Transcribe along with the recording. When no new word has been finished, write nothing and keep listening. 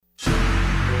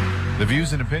The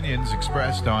views and opinions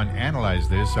expressed on Analyze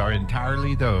This are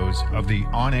entirely those of the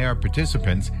on-air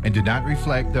participants and do not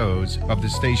reflect those of the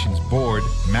station's board,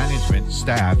 management,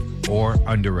 staff, or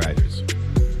underwriters.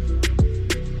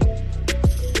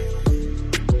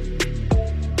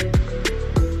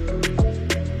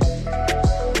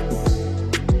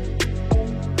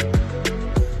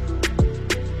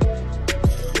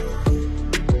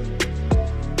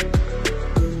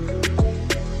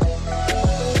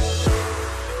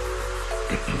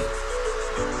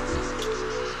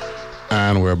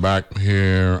 And we're back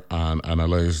here on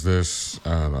Analyze This,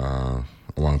 and I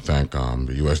want to thank the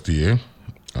USDA,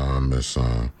 Ms.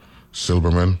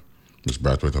 Silberman, Ms.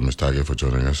 Brathwaite, and Ms. Taggart for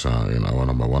joining us in our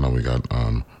number one. And we got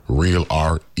REAL,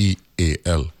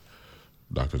 R-E-A-L,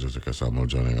 Dr. Jessica Samuel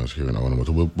joining us here in our number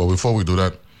two. But before we do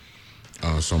that,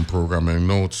 some programming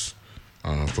notes.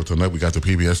 For tonight, we got the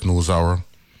PBS News Hour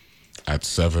at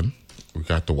 7. We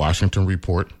got the Washington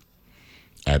Report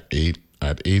at 8.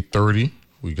 At 8:30.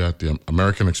 We got the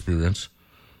American Experience,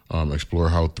 explore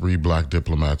how 3 black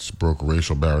diplomats broke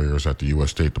racial barriers at the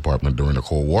U.S. State Department during the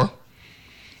Cold War.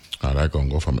 That's going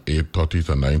to go from 8:30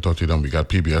 to 9:30. Then we got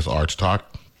PBS Arts Talk,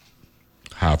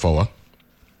 half hour,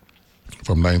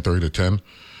 from 9:30 to 10.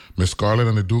 Miss Scarlett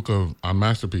and the Duke on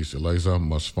Masterpiece, Eliza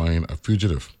must find a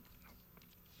fugitive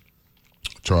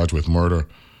charged with murder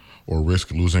or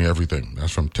risk losing everything.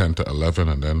 That's from 10 to 11.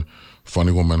 And then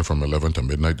Funny Woman from 11 to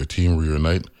midnight. The team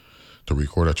reunite to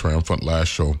record a triumphant last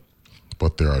show,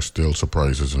 but there are still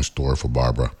surprises in store for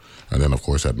Barbara. And then, of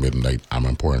course, at midnight, I'm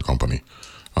Important Company,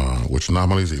 which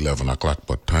normally is 11 o'clock,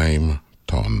 but time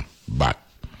turn back.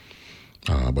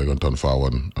 But we're going to turn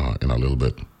forward in a little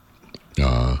bit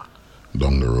down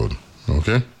the road,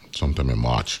 okay? Sometime in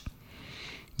March.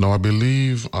 Now, I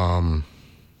believe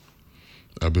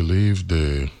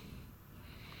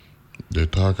they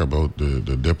talk about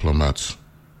the diplomats,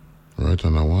 right?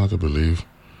 And I want to believe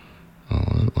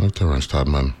Terrence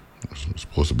Tadman is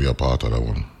supposed to be a part of that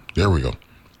one. There we go.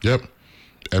 Yep.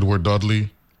 Edward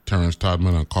Dudley, Terrence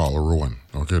Tadman, and Carl Rowan.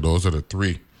 Okay, those are the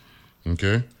 3.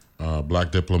 Okay?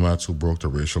 Black diplomats who broke the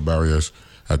racial barriers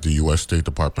at the U.S. State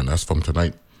Department. That's from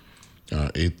tonight,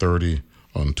 8:30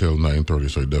 until 9:30.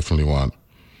 So you definitely want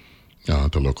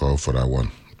to look out for that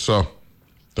one. So,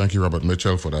 thank you, Robert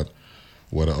Mitchell, for that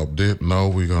weather update. Now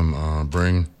we're going to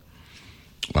bring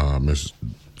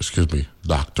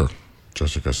Dr.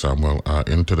 Jessica Samuel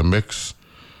into the mix.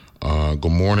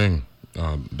 Good morning,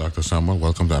 Dr. Samuel.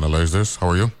 Welcome to Analyze This. How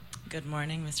are you? Good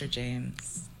morning, Mr.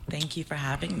 James. Thank you for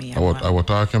having me. I was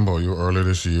talking about you earlier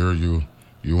this year. You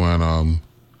and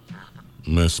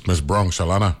Miss Brown,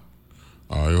 Shalana,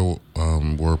 you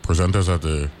were presenters at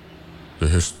the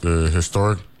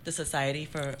historic... The Society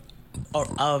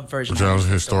of Virgin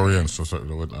Historians. So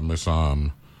with Miss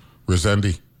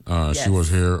Resendi. Yes. She was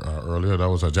here earlier. That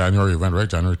was a January event, right?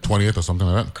 January 20th or something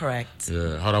like that? Correct.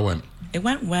 Yeah. How that went? It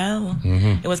went well.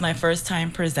 Mm-hmm. It was my first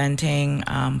time presenting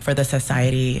for the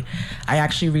Society. I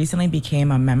actually recently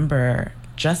became a member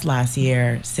just last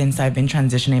year since I've been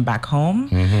transitioning back home.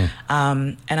 Mm-hmm.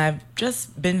 And I've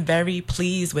just been very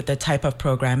pleased with the type of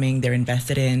programming they're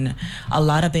invested in. A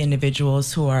lot of the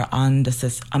individuals who are in the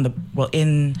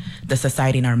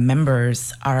Society and our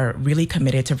members are really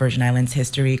committed to Virgin Islands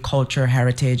history, culture,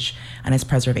 heritage, and its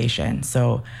preservation.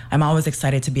 So I'm always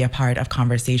excited to be a part of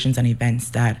conversations and events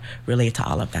that relate to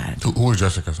all of that. Who is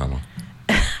Jessica Samuel?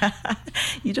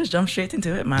 You just jumped straight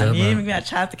into it, man. Yeah, you didn't even get a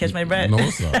chance to catch my breath. No,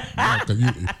 sir.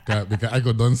 Because I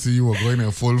could don't see you were going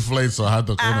in full flight, so I had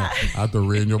to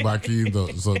rein you back in to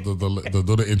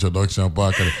do the introduction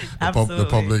part. The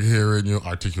public hearing you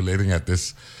articulating at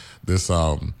this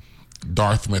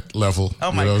Dartmouth level.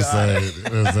 Oh my God. You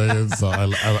know what I'm saying? So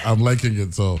I'm liking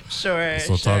it. So sure.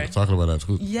 Talking about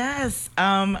that. Yes.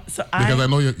 Because I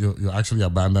know you actually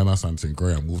abandoned us on St.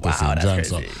 Croix and moved to St. John.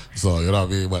 So you know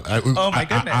what I mean. But oh my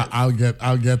goodness. I'll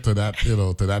get to that.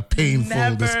 To that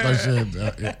painful discussion.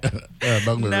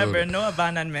 Never. No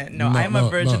abandonment. No, I'm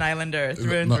a Virgin Islander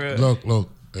through and through.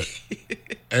 Look.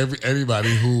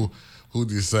 Anybody who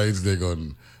decides they're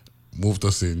going move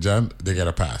to St. John, they get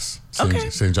a pass.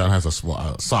 St. John has a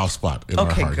soft spot in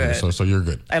our heart. Good. So you're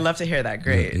good. I love to hear that.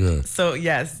 Great. Yeah. So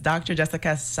yes, Dr. Jessica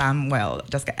S. Samuel.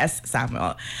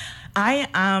 I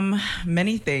am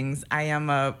many things. I am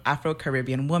a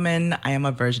Afro-Caribbean woman. I am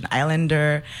a Virgin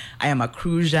Islander. I am a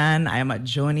Crucian. I am a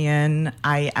Jonian.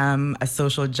 I am a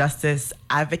social justice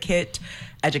advocate,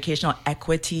 educational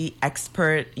equity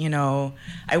expert. You know,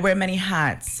 I wear many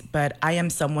hats, but I am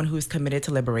someone who's committed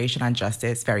to liberation and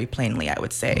justice very plainly, I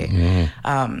would say.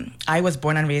 I was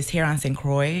born and raised here on St.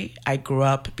 Croix. I grew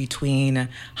up between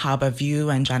Harbor View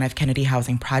and John F. Kennedy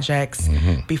housing projects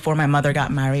before my mother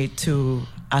got married to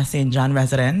a St. John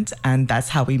resident, and that's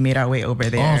how we made our way over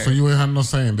there. Oh, so you ain't had no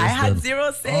say in this. I had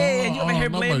zero say, and you over here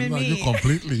blaming me. You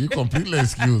completely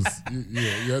excused.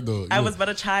 I was but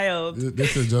a child.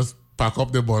 This is just pack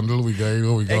up the bundle. We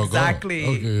go. Exactly.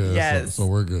 Go. Okay, yeah, yes. So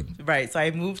we're good. Right. So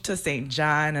I moved to St.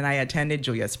 John, and I attended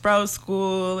Julia Sprouse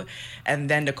School, and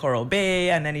then to Coral Bay,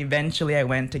 and then eventually I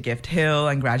went to Gift Hill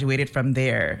and graduated from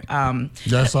there. Yeah,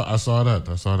 I saw that.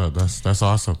 That's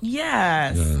awesome.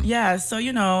 Yes. Yeah. So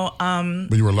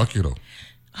but you were lucky though.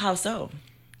 How so?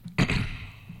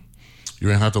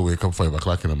 You ain't have to wake up 5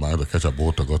 o'clock in the morning to catch a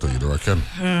boat to go to either Ken.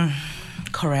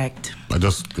 Correct. I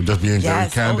just being very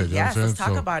candid. You know what I'm saying? Let's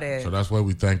talk about it. So that's why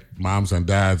we thank moms and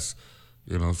dads,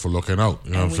 for looking out.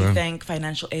 You know what I'm saying? And we thank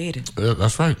financial aid. Yeah,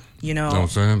 that's right. You know what I'm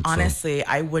saying? Honestly,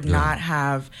 I would not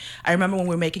have. I remember when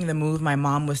we were making the move, my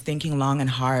mom was thinking long and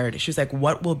hard. She was like,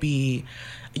 "What will be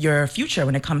your future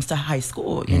when it comes to high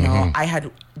school?" You know, I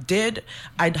had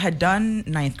done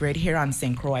 9th grade here on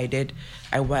St. Croix.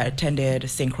 I attended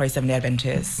St. Croix Seventh-day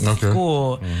Adventist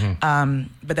school,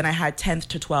 but then I had 10th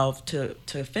to 12th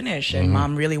to finish, and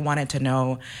Mom really wanted to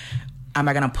know, am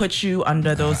I gonna put you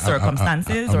under those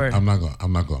circumstances? I'm not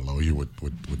gonna allow you with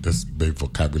this big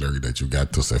vocabulary that you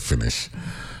got to say finish.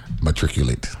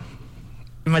 Matriculate.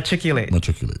 Yeah,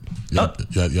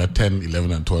 10,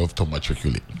 11, and 12 to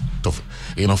matriculate.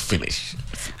 Finish.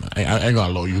 I ain't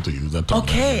gonna allow you to use that term.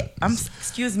 Okay,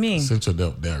 excuse me. Since you're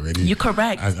there already. You're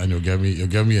correct. And you'll get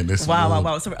me in this.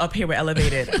 Wow. So we're up here, we're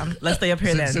elevated. Let's stay up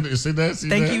here then. See that?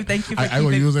 Thank you. I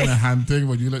was using a hand thing,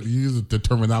 but you use the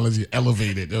terminology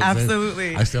elevated. You know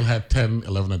Absolutely. I still had 10,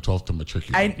 11, and 12 to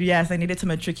matriculate. I needed to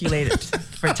matriculate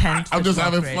for 10. I'm just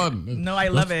having grade. fun. No, I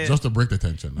love it. Just to break the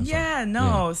tension.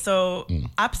 So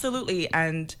absolutely.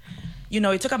 And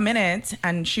it took a minute,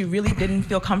 and she really didn't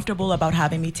feel comfortable about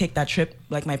having me take that trip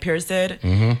like my peers did.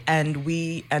 And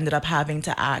we ended up having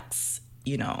to ask,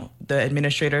 the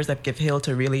administrators at Gift Hill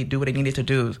to really do what they needed to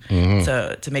do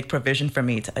to make provision for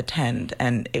me to attend.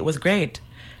 And it was great.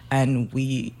 And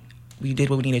we did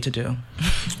what we needed to do.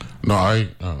 No, I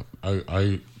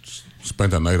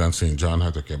spent a night on St. John,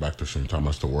 had to get back to St.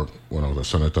 Thomas to work when I was a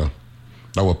senator.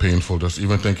 That was painful, just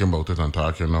even thinking about it and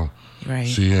talking now. Right.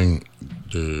 Seeing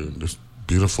this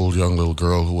beautiful young little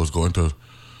girl who was going to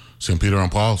St. Peter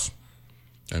and Paul's,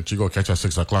 and she go catch a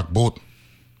 6 o'clock boat.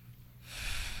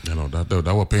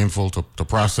 That was painful to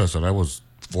process, and I was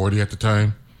 40 at the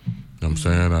time. You know what I'm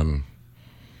saying? And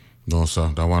so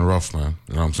that one rough, man.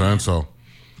 You know what I'm saying? So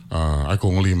I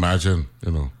can only imagine,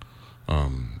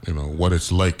 what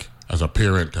it's like as a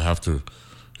parent to have to,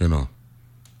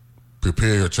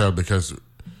 prepare your child, because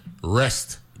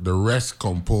the rest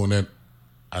component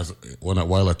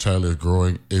while a child is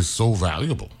growing is so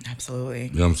valuable. Absolutely.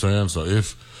 You know what I'm saying? So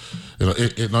if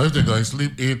they're going to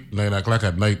sleep 8, 9 o'clock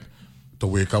at night to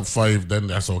wake up 5, then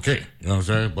that's okay. You know what I'm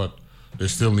saying? But they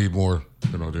still need more.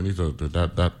 They need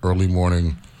that early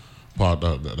morning part.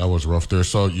 That was rough there.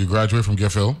 So you graduate from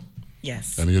Gift Hill.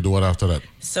 Yes. And you do what after that?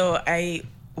 So I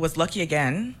was lucky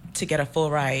again to get a full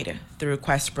ride through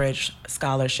Questbridge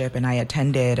Scholarship, and I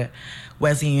attended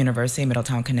Wesleyan University,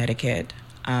 Middletown, Connecticut.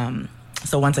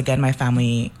 So once again, my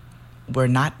family were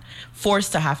not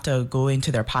forced to have to go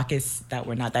into their pockets that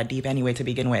were not that deep anyway to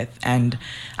begin with. And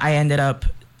I ended up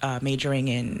majoring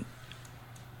in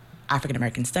African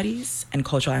American Studies and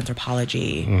Cultural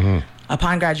Anthropology.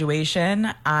 Upon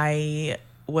graduation, I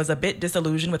was a bit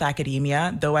disillusioned with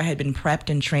academia, though I had been prepped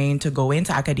and trained to go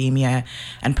into academia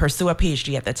and pursue a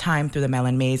PhD at the time through the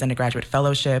Mellon Mays Undergraduate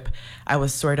Fellowship. I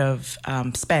was sort of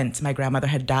spent. My grandmother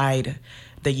had died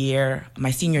my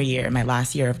senior year, my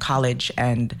last year of college,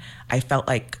 and I felt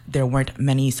like there weren't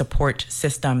many support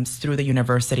systems through the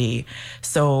university.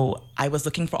 So I was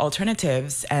looking for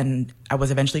alternatives, and I was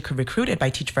eventually recruited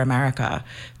by Teach for America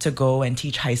to go and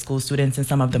teach high school students in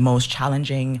some of the most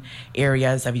challenging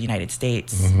areas of the United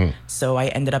States. So I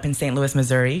ended up in St. Louis,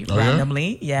 Missouri,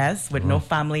 randomly, with no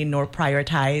family, nor prior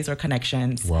ties or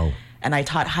connections. Wow. And I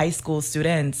taught high school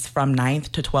students from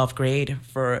 9th to 12th grade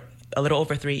for a little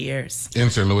over 3 years. In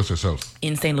St. Louis itself?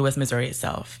 In St. Louis, Missouri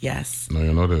itself, yes.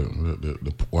 Now,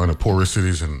 the one of the poorest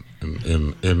cities in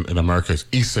America is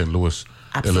East St. Louis,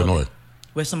 Illinois.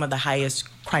 with some of the highest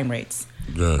crime rates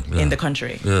Yeah. in the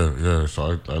country. Yeah.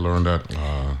 So I learned that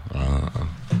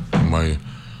my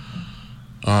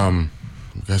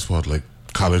guess what, like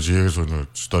college years when you're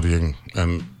studying,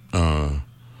 and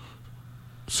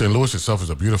St. Louis itself is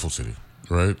a beautiful city,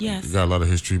 right? Yes. You got a lot of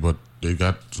history, but they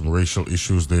got some racial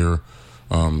issues there.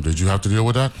 Did you have to deal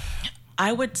with that?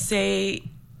 I would say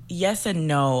yes and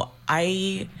no.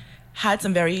 I had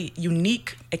some very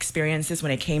unique experiences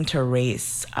when it came to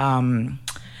race.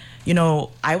 You know,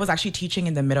 I was actually teaching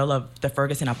in the middle of the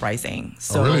Ferguson uprising.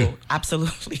 So really?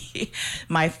 Absolutely.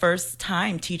 My first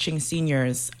time teaching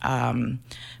seniors,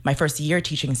 my first year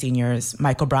teaching seniors,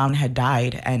 Michael Brown had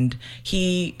died, and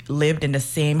he lived in the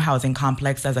same housing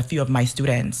complex as a few of my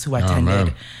students who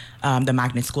attended the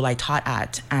magnet school I taught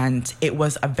at. And it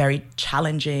was a very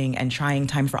challenging and trying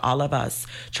time for all of us,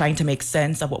 trying to make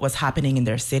sense of what was happening in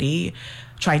their city,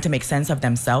 trying to make sense of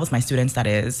themselves, my students that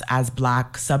is, as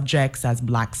Black subjects, as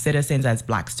Black citizens, as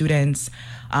Black students,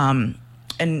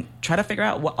 and try to figure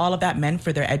out what all of that meant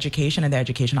for their education and their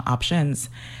educational options.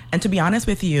 And to be honest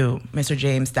with you, Mr.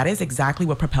 James, that is exactly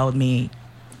what propelled me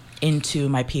into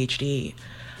my PhD.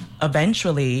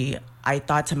 Eventually, I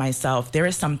thought to myself, there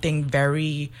is something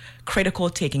very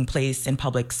critical taking place in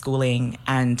public schooling,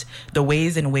 and the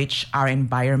ways in which our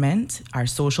environment, our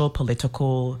social,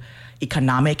 political,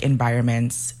 economic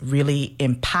environments really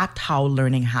impact how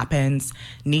learning happens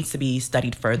needs to be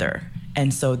studied further.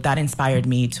 And so that inspired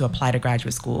me to apply to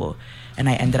graduate school, and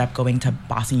I ended up going to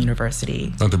Boston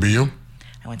University. And to BU?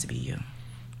 I went to BU.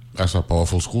 That's a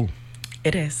powerful school.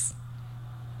 It is.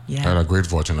 Yeah. I had a great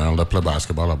fortune. I ended up playing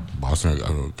basketball at Boston.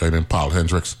 A guy named Paul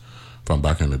Hendricks from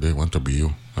back in the day went to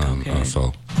BU. Okay.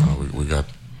 So we got...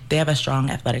 They have a strong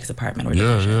athletics department. Or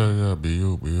Yeah.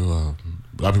 BU.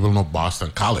 A lot of people know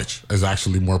Boston College is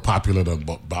actually more popular than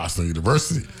Boston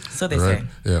University. So they right?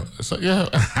 say. Yeah. So yeah.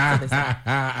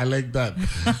 I like that.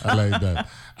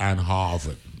 And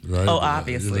Harvard. Right? Oh,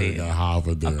 obviously. You got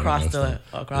Harvard there. Across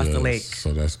the lake.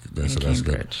 So that's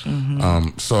good.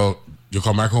 Mm-hmm. So you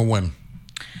come back home when?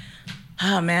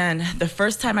 Oh, man. The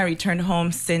first time I returned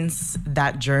home since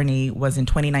that journey was in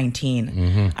 2019.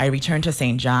 Mm-hmm. I returned to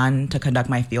St. John to conduct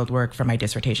my fieldwork for my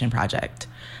dissertation project.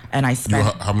 And I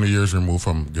spent... How many years removed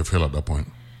from Gift Hill at that point?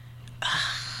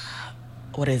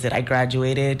 What is it? I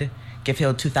graduated Gift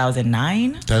Hill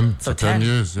 2009. 10. So 10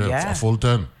 years, yeah. A full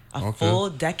 10. A full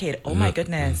decade. Oh, my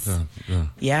goodness. Yeah.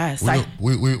 Yes. That's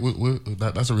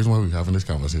the reason why we're having this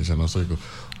conversation. So you can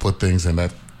put things in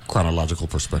that chronological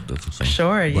perspective. So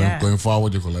sure, yeah. Going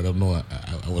forward, you can let them know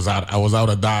I was out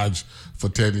of Dodge for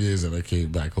 10 years and I came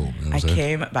back home. You know what I'm saying?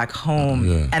 Came back home.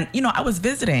 Yeah. And, I was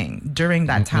visiting during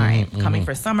that time, coming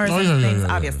for summers and things,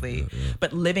 obviously.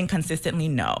 But living consistently,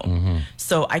 no.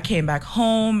 So I came back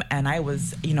home and I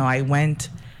was, I went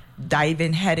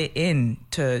diving headed in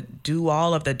to do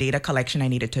all of the data collection I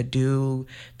needed to do,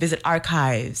 visit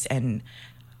archives and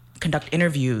conduct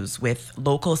interviews with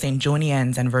local St.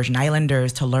 Johnians and Virgin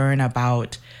Islanders to learn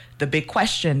about the big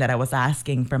question that I was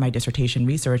asking for my dissertation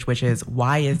research, which is,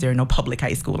 why is there no public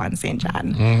high school on St.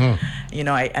 John?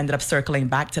 I ended up circling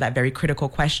back to that very critical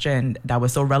question that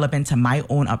was so relevant to my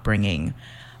own upbringing.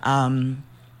 And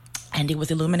it was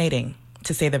illuminating,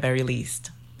 to say the very least.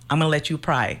 I'm going to let you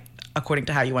pry according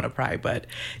to how you want to pry. But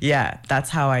yeah, that's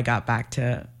how I got back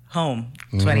to home,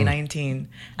 2019.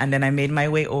 And then I made my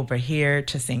way over here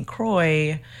to St.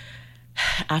 Croix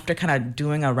after kind of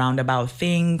doing a roundabout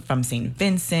thing from St.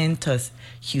 Vincent to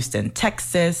Houston,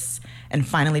 Texas, and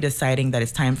finally deciding that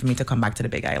it's time for me to come back to the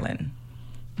Big Island.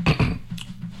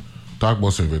 Talk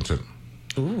about St. Vincent.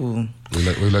 Ooh.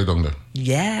 We like down there.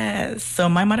 Yes. So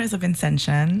my mother's a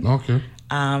Vincentian. Okay.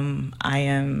 I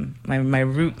am,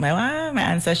 my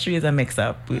ancestry is a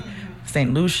mix-up.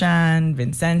 St. Lucian,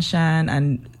 Vincentian,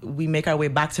 and we make our way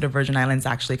back to the Virgin Islands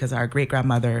actually because our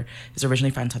great-grandmother is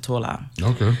originally from Tatola.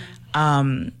 Okay.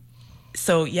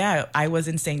 So yeah, I was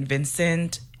in St.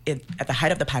 Vincent at the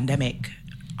height of the pandemic.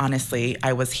 Honestly,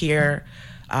 I was here.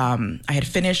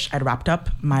 I'd wrapped up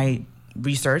my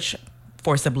research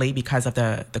forcibly because of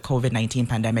the COVID-19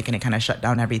 pandemic, and it kind of shut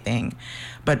down everything.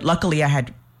 But luckily, I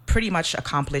had pretty much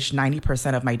accomplished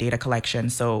 90% of my data collection.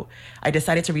 So I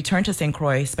decided to return to St.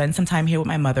 Croix, spend some time here with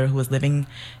my mother, who was living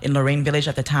in Lorraine Village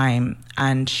at the time.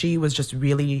 And she was just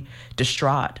really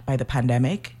distraught by the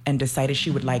pandemic and decided she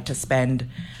would like to spend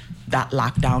that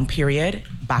lockdown period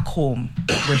back home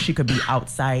where she could be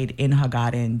outside in her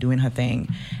garden doing her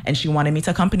thing. And she wanted me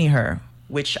to accompany her,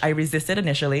 which I resisted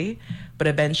initially, but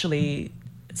eventually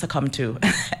succumb to.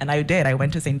 And I did. I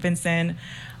went to St. Vincent.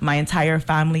 My entire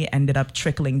family ended up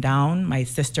trickling down, my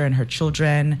sister and her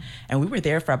children. And we were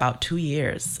there for about 2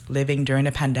 years, living during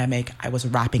the pandemic. I was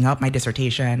wrapping up my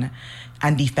dissertation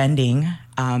and defending.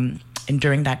 And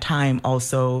during that time,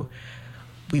 also,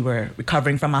 we were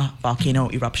recovering from a volcano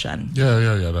eruption. Yeah.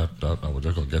 That I was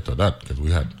just going to get to that, because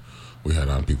we had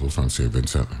people from St.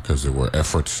 Vincent, because there were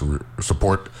efforts to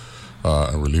support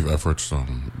and relief efforts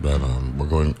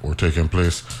that were taking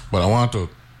place. But I want to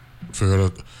figure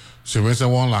out, St.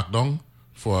 Vincent were on lockdown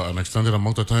for an extended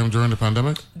amount of time during the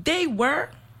pandemic? They were,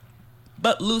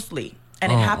 but loosely.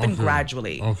 And it happened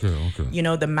gradually. Okay. You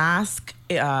know, the mask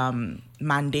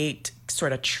mandate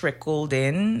sort of trickled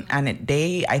in, and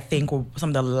they, I think, were some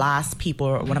of the last people,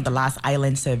 or one of the last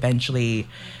islands to eventually,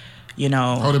 you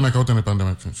know. How did they make out in the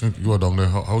pandemic? Since you were down there,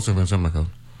 how St. Vincent make out?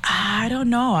 I don't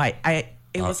know.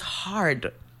 It was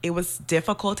hard. It was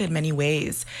difficult in many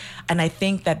ways. And I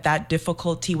think that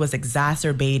difficulty was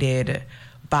exacerbated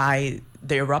by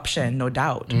the eruption, no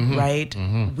doubt, right?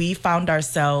 Mm-hmm. We found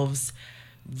ourselves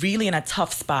really in a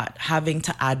tough spot, having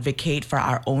to advocate for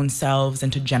our own selves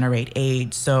and to generate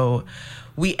aid. So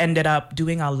we ended up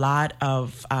doing a lot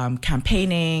of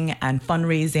campaigning and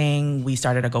fundraising. We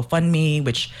started a GoFundMe,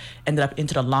 which ended up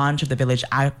into the launch of the Village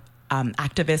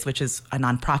Activist, which is a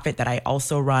nonprofit that I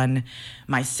also run.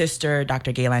 My sister,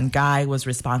 Dr. Gail-Ann Guy, was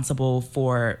responsible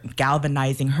for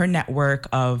galvanizing her network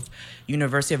of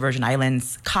University of Virgin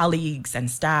Islands colleagues and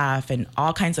staff and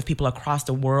all kinds of people across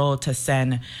the world to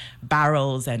send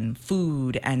barrels and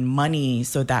food and money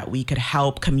so that we could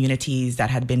help communities that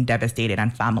had been devastated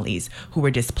and families who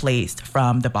were displaced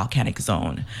from the volcanic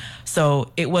zone.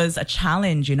 So it was a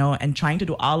challenge, you know, and trying to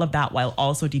do all of that while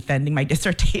also defending my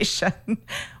dissertation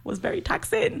was very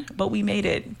taxing, but we made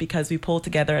it because we pulled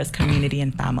together as community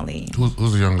and family.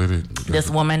 Who's the young lady? This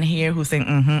woman here who's saying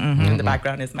in the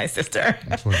background is my sister.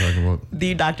 That's what I'm talking about.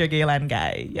 The Dr. Gail-Ann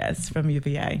Guy, yes, from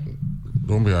UVI.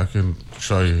 Don't be, I can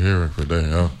show you here for day,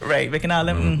 yeah. Right, we can all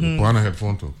put on a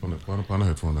headphone too. Put on a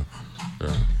headphone there.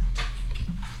 Yeah.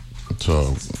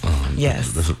 So,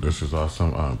 yes. This is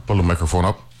awesome. Pull the microphone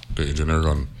up. The engineer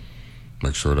gonna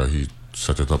make sure that he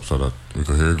set it up so that we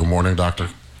can hear you. Good morning, Dr.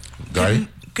 Guy.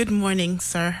 Good morning,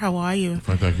 sir. How are you?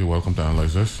 Fine, thank you. Welcome to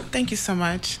Analyze This. Thank you so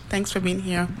much. Thanks for being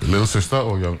here. Little sister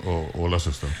or older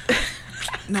sister?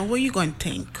 Now, what are you going to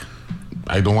think?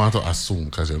 I don't want to assume,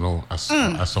 because, you know,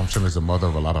 assumption is the mother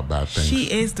of a lot of bad things.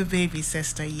 She is the baby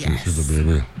sister, yes. She's the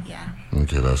baby? Yeah.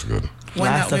 Okay, that's good. One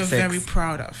that we're very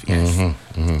proud of, yes.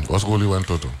 What school you went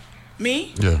to?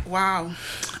 Me? Yeah. Wow.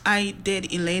 I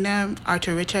did Elena,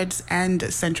 Arthur Richards, and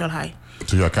Central High.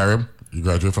 So you're a Carib? You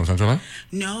graduated from Central High?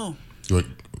 No.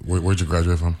 Where'd you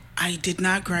graduate from? I did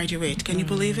not graduate. Can you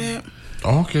believe it?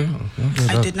 Oh, okay.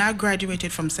 I did not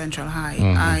graduate from Central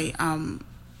High.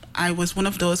 I was one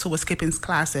of those who was skipping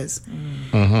classes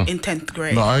in 10th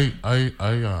grade. No, I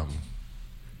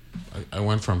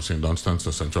went from St. Dunstan's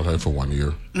to Central High for 1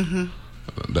 year.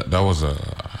 That was a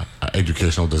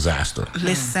educational disaster.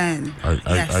 Listen,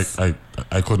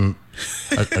 I couldn't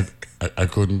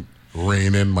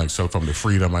rein in myself from the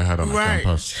freedom I had on the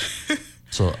campus.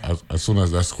 So as soon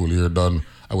as that school year done,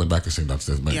 I went back to St.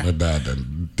 Dunstan's. My dad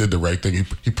and did the right thing.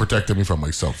 He protected me from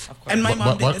myself. And my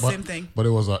mom did the same thing. But it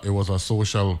was a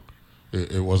social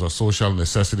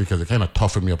necessity, because it kind of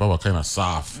toughened me up. I was kind of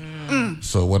soft.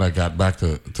 So when I got back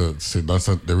to St.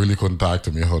 Dunstan's, they really couldn't talk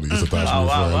to me how they used to talk to me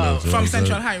before I left. From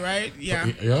Central High, right? Yeah.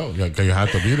 Because you had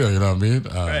to be there, you know what I mean?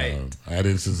 Right. I had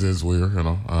instances where, you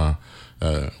know,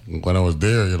 when I was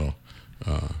there, you know,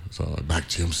 so back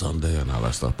gym Sunday and all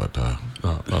that stuff. But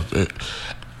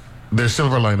there's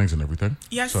silver linings and everything.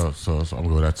 Yes. So I'm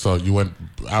good with that. So you went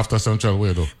after Central,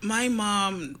 where though? My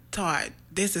mom thought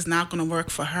this is not going to work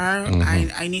for her.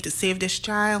 I need to save this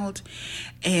child.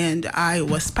 And I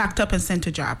was packed up and sent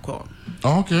to Job Corps.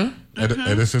 Oh, okay.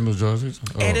 Edison, New Jersey?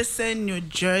 Oh. Edison, New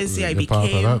Jersey. I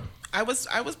became... I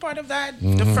was part of that.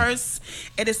 The first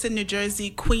Edison, New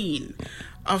Jersey queen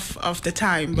of the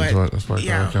time. But that's what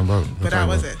I came about. But that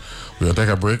was it. We'll take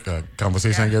a break.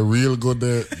 Conversation get real good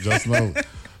there just now.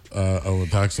 I will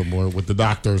talk some more with the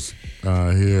doctors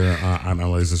here on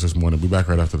Analyze This morning. Be back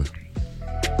right after this.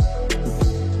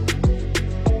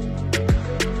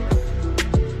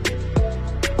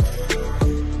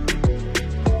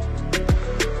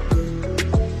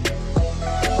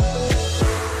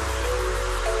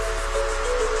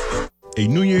 A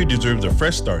new year deserves a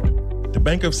fresh start. The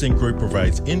Bank of St. Croix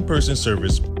provides in-person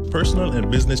service, personal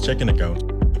and business checking accounts,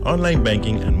 online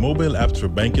banking, and mobile apps for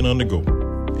banking on the go,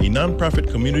 a non-profit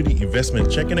community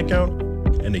investment checking account,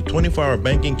 and a 24-hour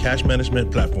banking cash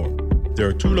management platform. There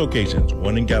are 2 locations,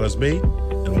 one in Gallows Bay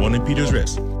and one in Peters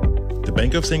Rest. The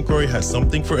Bank of St. Croix has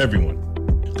something for everyone.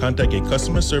 Contact a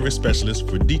customer service specialist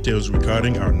for details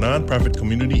regarding our nonprofit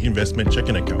community investment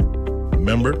checking account.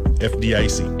 Member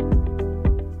FDIC.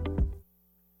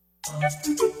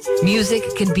 Music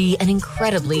can be an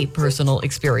incredibly personal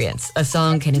experience. A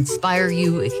song can inspire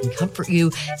you, it can comfort you,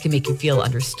 it can make you feel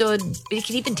understood, it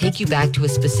can even take you back to a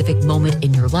specific moment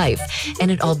in your life. And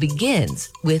it all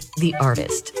begins with the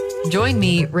artist. Join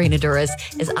me, Raina Duras,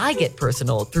 as I get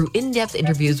personal through in-depth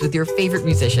interviews with your favorite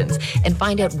musicians and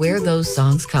find out where those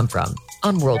songs come from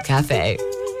on World Cafe.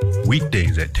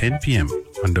 Weekdays at 10 p.m.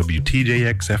 on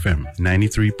WTJX FM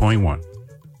 93.1.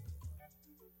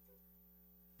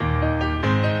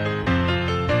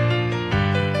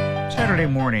 Saturday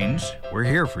mornings, we're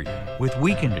here for you with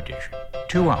Weekend Edition.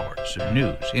 2 hours of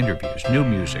news, interviews, new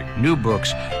music, new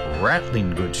books,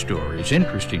 rattling good stories,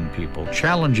 interesting people,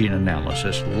 challenging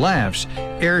analysis, laughs,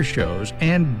 air shows,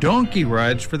 and donkey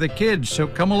rides for the kids. So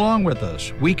come along with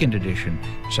us. Weekend Edition,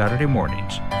 Saturday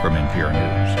mornings from NPR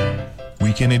News.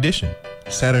 Weekend Edition,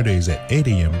 Saturdays at 8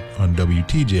 a.m. on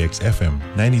WTJX FM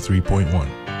 93.1.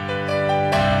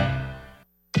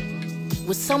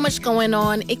 With so much going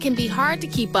on, it can be hard to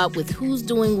keep up with who's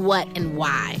doing what and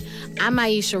why. I'm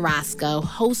Aisha Roscoe,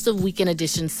 host of Weekend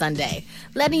Edition Sunday,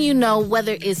 letting you know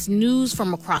whether it's news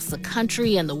from across the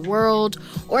country and the world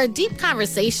or a deep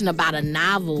conversation about a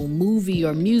novel, movie,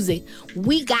 or music,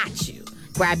 we got you.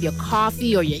 Grab your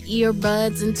coffee or your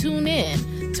earbuds and tune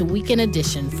in to Weekend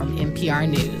Edition from NPR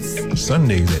News.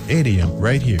 Sundays at 8 a.m.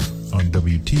 right here on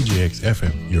WTJX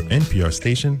FM, your NPR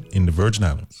station in the Virgin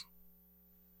Islands.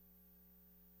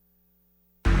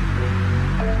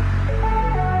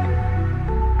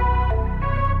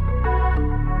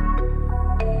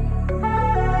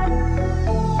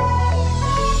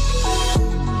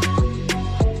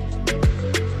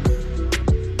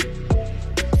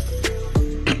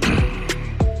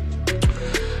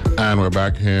 And we're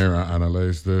back here. I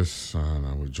analyze this, and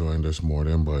I was joined this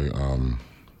morning by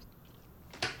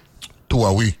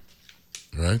Tuawi,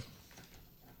 right?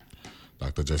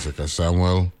 Dr. Jessica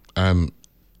Samuel, and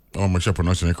I'm sure I'm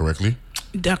pronouncing it correctly.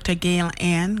 Dr.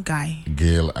 Gail-Ann Guy.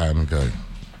 Gail-Ann Guy.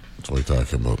 That's what we're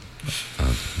talking about.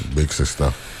 Big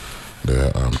sister.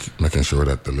 They're making sure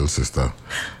that the little sister,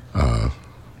 how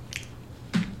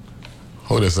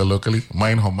they say locally,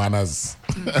 mind her manners.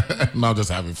 Not just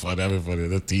having fun,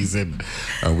 they're teasing,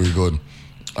 and we're good.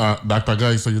 Dr.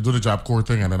 Guy, so you do the Job Corps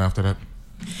thing, and then after that?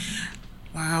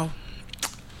 Wow.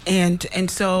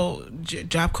 And so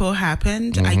Job Corps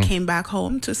happened. Mm-hmm. I came back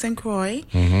home to St. Croix,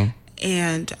 mm-hmm.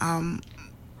 and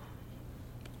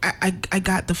I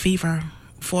got the fever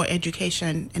for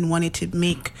education and wanted to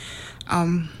make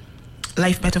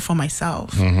life better for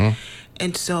myself. Mm-hmm.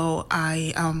 And so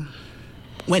I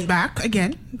went back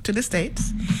again to the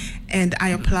States, and I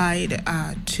applied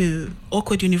to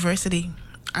Oakwood University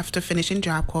after finishing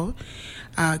Job Corps.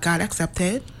 Got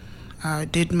accepted,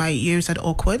 did my years at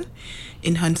Oakwood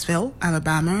in Huntsville,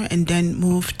 Alabama, and then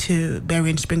moved to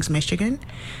Berrien Springs, Michigan,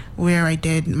 where I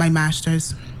did my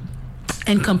master's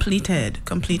and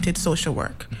completed social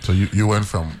work. So you went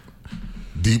from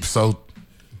deep south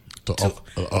to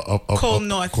up cold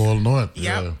north. Cold north.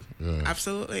 Yep. Yeah.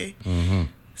 Absolutely. Mm-hmm.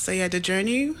 So the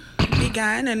journey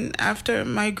began, and after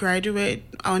my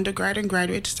undergrad and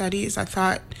graduate studies, I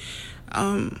thought,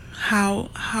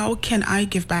 how can I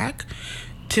give back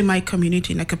to my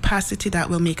community in a capacity that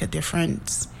will make a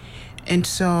difference? And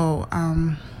so,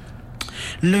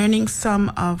 learning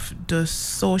some of the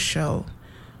social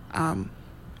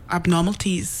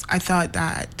abnormalities, I thought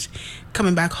that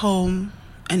coming back home,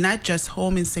 and not just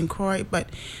home in St. Croix, but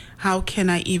how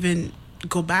can I even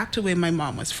go back to where my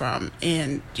mom was from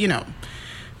and,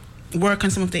 work on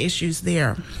some of the issues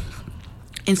there.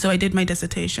 And so I did my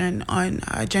dissertation on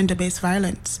gender-based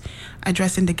violence,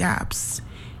 addressing the gaps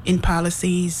in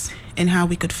policies and how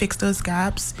we could fix those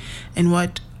gaps and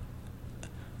what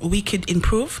we could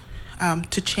improve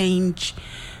to change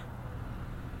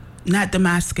not the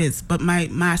masses, but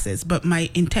my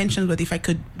intention was if I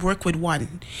could work with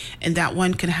one, and that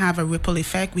one can have a ripple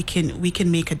effect, we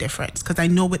can make a difference. Because I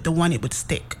know with the one it would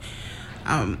stick,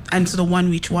 and so the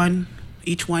one reach one,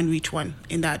 each one reach one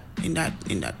in that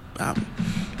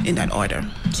order.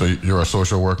 So you're a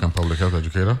social work and public health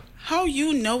educator? How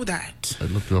you know that? I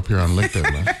looked you up here on LinkedIn,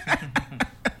 man. I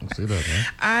see that, man.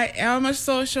 I am a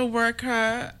social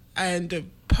worker and a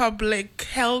public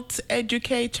health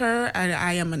educator, and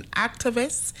I am an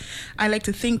activist. I like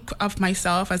to think of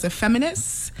myself as a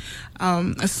feminist,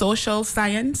 a social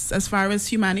science as far as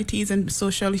humanities and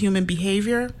social human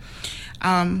behavior.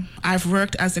 I've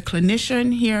worked as a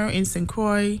clinician here in St.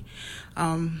 Croix,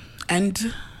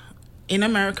 and in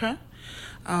America.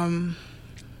 And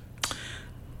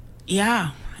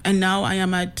now I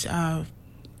am at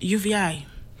UVI.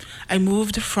 I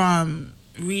moved from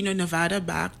Reno, Nevada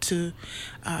back to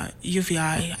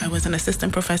UVI. I was an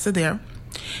assistant professor there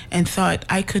and thought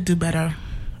I could do better.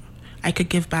 I could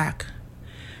give back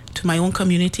to my own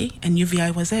community, and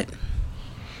UVI was it.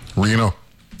 Reno.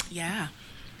 Yeah.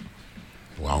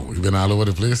 Wow, we've been all over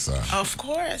the place. Of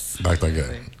course. I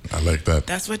like that.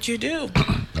 That's what you do.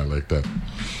 I like that.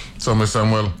 So, Ms.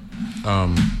 Samuel,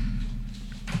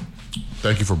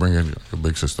 thank you for bringing your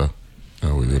big sister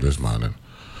with you this morning.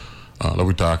 Let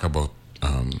me talk about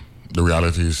the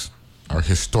realities, our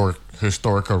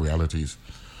historical realities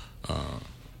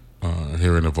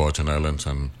here in the Virgin Islands,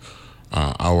 and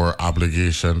our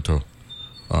obligation to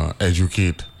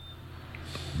educate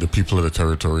the people of the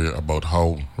territory about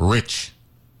how rich,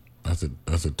 that's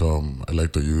a term I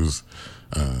like to use.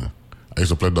 I used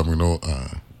to play domino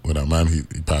with a man, he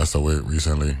passed away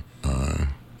recently,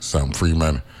 Sam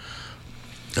Freeman.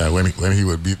 When he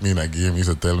would beat me in a game, he used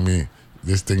to tell me,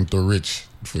 this thing too rich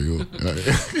for you.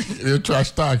 You're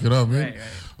trash talk, you know what I mean?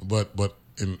 Right. But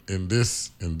in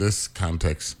this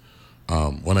context,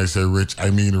 when I say rich,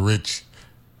 I mean rich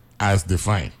as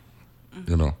defined,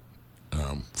 you know,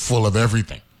 full of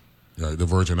everything. The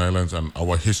Virgin Islands and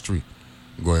our history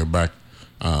going back.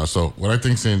 So when I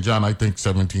think St. John, I think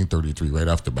 1733 right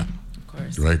off the bat. Of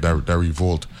course. Right, that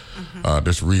revolt,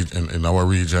 this region in our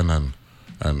region,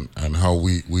 and how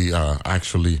we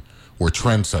actually were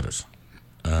trendsetters.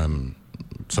 And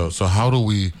so how do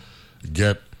we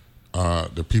get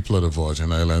the people of the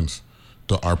Virgin Islands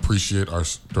to appreciate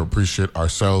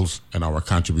ourselves and our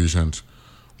contributions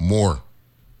more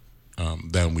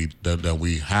than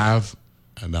we have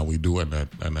and that we do, and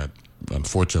that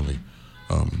unfortunately,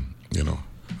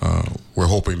 we're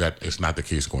hoping that it's not the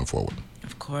case going forward.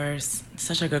 Of course,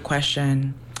 such a good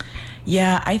question.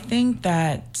 Yeah, I think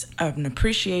that an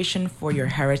appreciation for your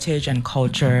heritage and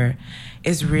culture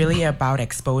is really about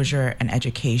exposure and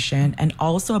education, and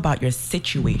also about your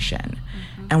situation.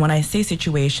 And when I say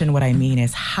situation, what I mean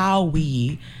is how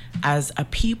we, as a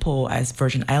people, as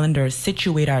Virgin Islanders,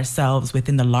 situate ourselves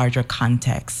within the larger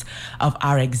context of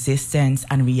our existence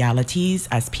and realities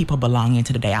as people belonging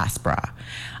to the diaspora.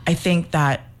 I think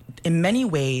that in many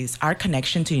ways, our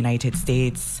connection to the United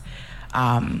States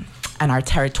and our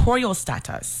territorial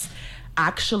status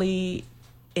actually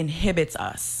inhibits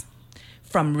us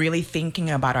from really thinking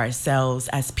about ourselves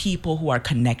as people who are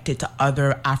connected to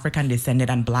other African descended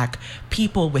and Black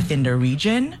people within the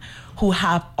region who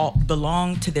have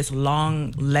belonged to this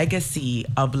long legacy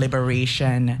of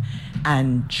liberation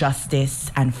and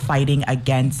justice and fighting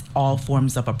against all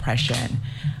forms of oppression.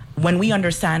 When we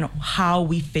understand how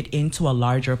we fit into a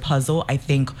larger puzzle, I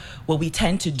think what we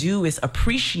tend to do is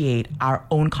appreciate our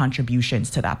own contributions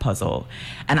to that puzzle.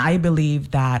 And I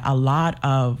believe that a lot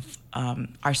of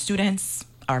our students,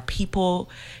 our people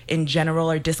in general,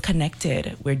 are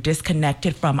disconnected. We're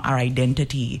disconnected from our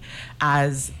identity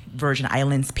as Virgin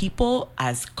Islands people,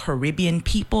 as Caribbean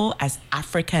people, as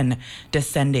African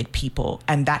descended people.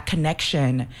 And that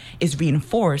connection is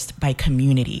reinforced by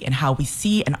community and how we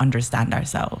see and understand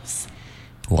ourselves.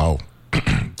 Wow.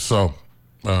 So,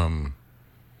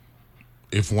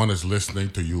 if one is listening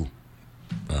to you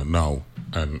now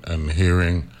and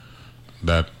hearing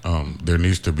that there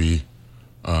needs to be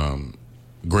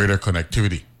greater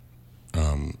connectivity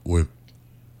with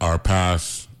our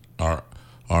past, our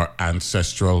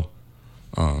ancestral,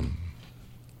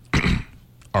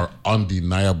 our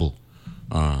undeniable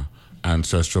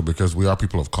ancestral, because we are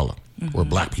people of color. Mm-hmm. We're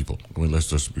Black people. I mean, let's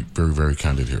just be very, very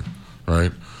candid here,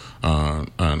 right?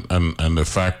 And the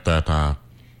fact that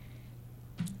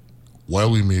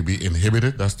while we may be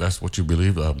inhibited, that's what you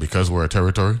believe, because we're a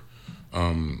territory,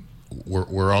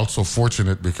 we're also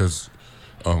fortunate because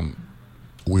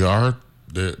we are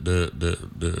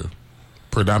the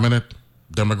predominant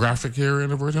demographic here in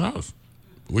the Virgin Islands,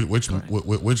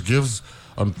 which gives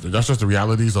that's just the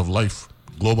realities of life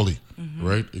globally,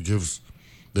 right? It gives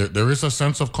there is a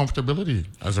sense of comfortability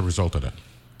as a result of that,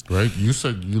 right? You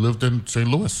said you lived in St.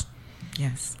 Louis.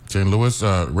 Yes. St. Louis,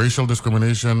 racial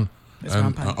discrimination,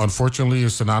 and unfortunately,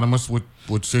 is synonymous with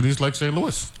cities like St.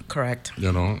 Louis. Correct.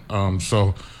 You know,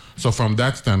 so from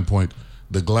that standpoint,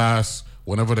 the glass,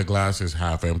 whenever the glass is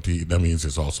half empty, that means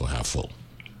it's also half full,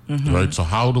 right? So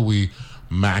how do we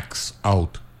max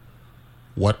out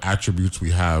what attributes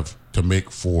we have to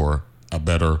make for a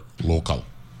better local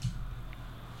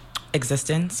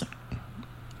existence?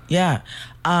 Yeah.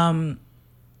 I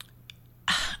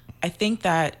think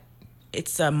that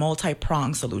it's a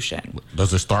multi-pronged solution.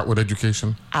 Does it start with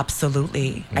education?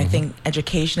 Absolutely. I think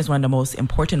education is one of the most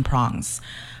important prongs.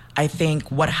 I think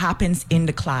what happens in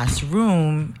the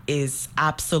classroom is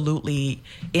absolutely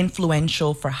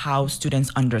influential for how students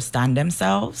understand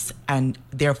themselves and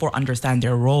therefore understand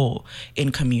their role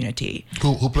in community.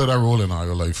 Who played that role in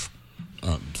your life?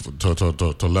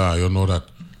 To learn, you know that,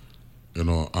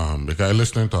 the guy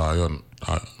listening to Ion,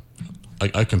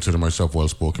 I consider myself well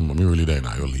spoken, but me really there in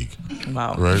your league.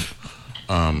 Wow. Right?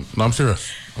 No, I'm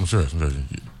serious.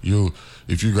 You,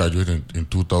 if you graduated in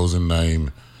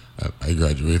 2009, I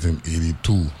graduated in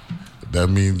 82. That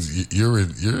means you're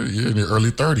in your early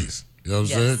 30s. You know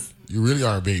what I'm saying? You really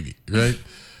are a baby, right?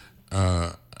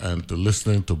 And to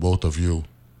listening to both of you,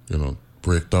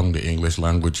 break down the English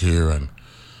language here and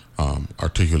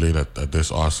articulate at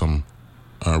this awesome,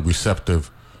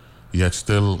 receptive, yet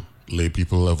still lay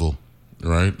people level,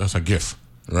 right? That's a gift,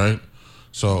 right?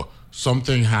 So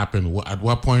something happened. At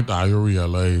what point do you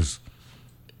realize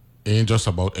it ain't just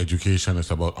about education, it's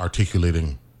about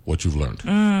articulating what you've learned?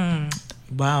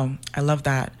 Wow, I love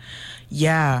that.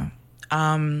 Yeah.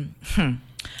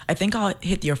 I think I'll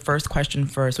hit your first question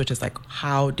first, which is like,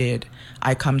 how did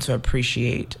I come to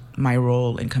appreciate my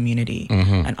role in community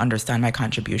and understand my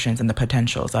contributions and the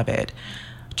potentials of it?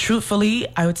 Truthfully,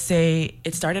 I would say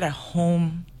it started at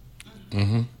home.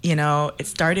 It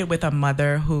started with a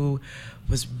mother who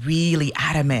was really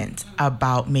adamant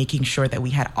about making sure that we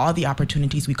had all the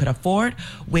opportunities we could afford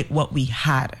with what we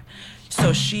had.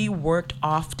 So she worked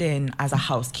often as a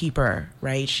housekeeper,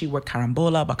 right? She worked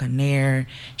carambola, buccaneer.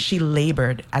 She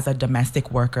labored as a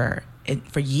domestic worker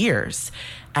for years.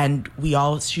 And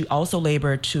she also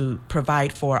labored to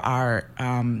provide for our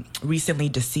recently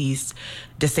deceased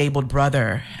disabled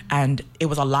brother. And it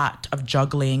was a lot of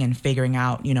juggling and figuring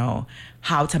out,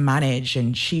 how to manage.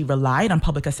 And she relied on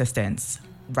public assistance,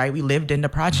 right? We lived in the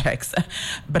projects.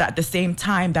 But at the same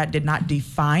time, that did not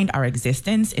define our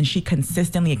existence. And she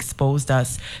consistently exposed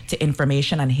us to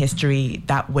information and history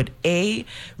that would,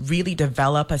 really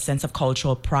develop a sense of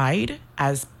cultural pride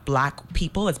as Black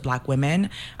people, as Black women.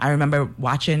 I remember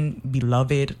watching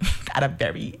Beloved at a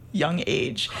very young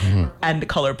age and The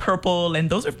Color Purple. And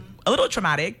those are a little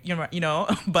traumatic,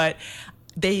 but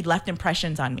they left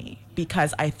impressions on me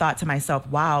because I thought to myself,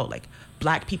 wow, like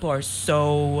Black people are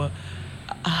so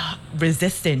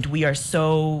resistant. We are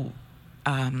so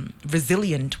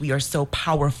resilient. We are so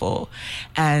powerful.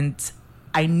 And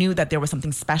I knew that there was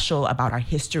something special about our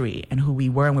history and who we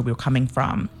were and where we were coming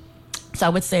from. So I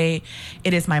would say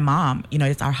it is my mom.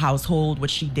 It's our household, what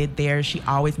she did there. She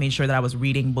always made sure that I was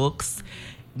reading books.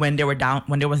 When there was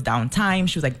downtime,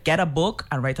 she was like, get a book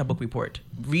and write a book report.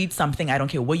 Read something, I don't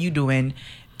care what you're doing,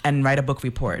 and write a book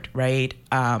report, right?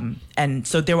 And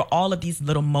so there were all of these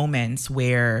little moments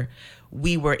where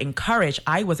I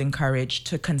was encouraged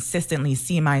to consistently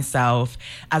see myself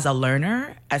as a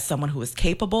learner, as someone who is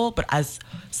capable, but as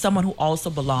someone who also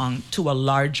belonged to a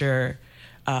larger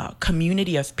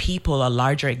community of people, a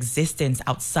larger existence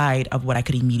outside of what I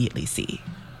could immediately see.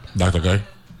 Dr. Guy?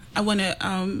 I want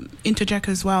to interject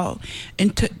as well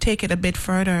and take it a bit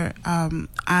further.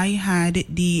 I had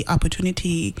the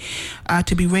opportunity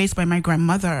to be raised by my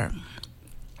grandmother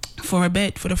for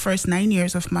the first 9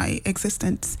 years of my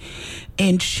existence.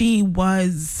 And she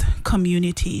was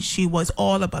community. She was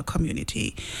all about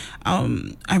community.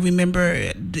 I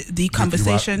remember the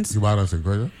conversations. You were St.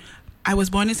 Vincent? I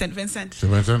was born in St. Vincent.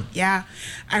 St. Vincent? Yeah.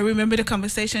 I remember the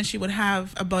conversation she would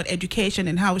have about education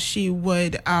and how she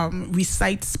would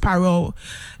recite Sparrow.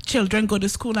 Children go to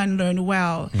school and learn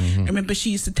well. I remember she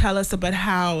used to tell us about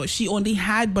how she only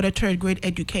had but a third grade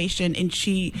education, and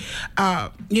she,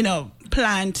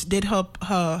 did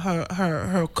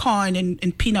her corn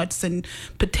and peanuts and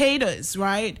potatoes,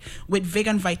 right, with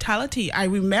vegan vitality. I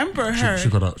remember her. She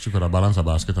could have balanced a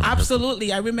basket.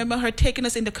 Absolutely. I remember her taking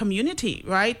us in the community,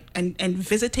 right, and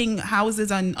visiting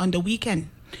houses on the weekend.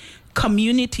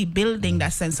 Community building,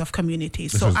 that sense of community.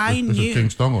 This is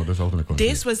Kingston or this out in the country?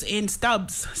 This was in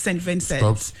Stubbs, St.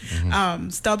 Vincent.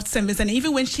 Stubbs, St. Vincent.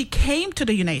 Even when she came to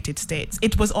the United States,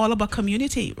 it was all about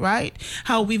community, right?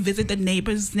 How we visit the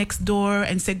neighbors next door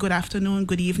and say good afternoon,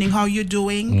 good evening, how you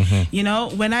doing?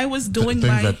 When I was doing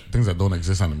things that don't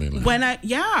exist on the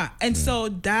mainland. So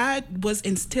that was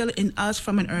instilled in us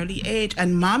from an early age.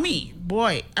 And mommy,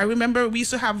 boy, I remember we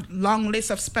used to have long lists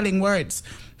of spelling words.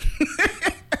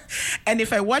 And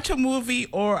if I watch a movie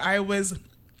or I was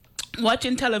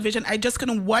watching television, I just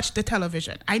couldn't watch the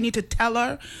television. I need to tell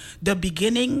her the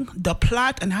beginning, the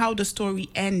plot, and how the story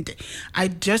ended. I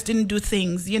just didn't do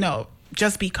things,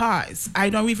 just because. I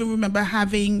don't even remember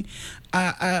having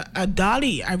a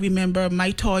dolly. I remember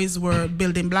my toys were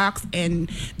building blocks and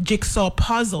jigsaw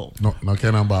puzzle. No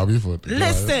Ken and Barbie for it.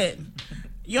 Listen,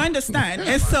 you understand?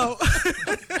 And so,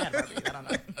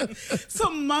 so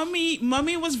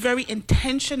mommy was very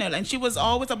intentional, and she was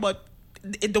always about,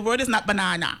 the word is not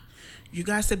banana. You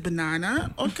guys said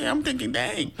banana? Okay, I'm thinking,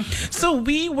 dang. So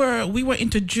we were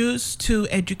introduced to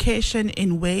education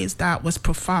in ways that was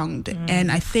profound, and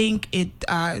I think it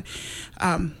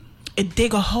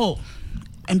dig a hole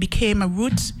and became a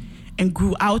root and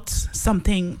grew out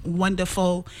something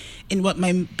wonderful in what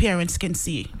my parents can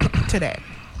see today.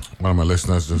 One of my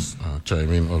listeners just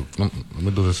chime in. Let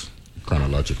me do this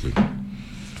chronologically.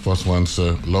 First one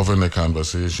said, loving the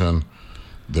conversation.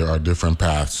 There are different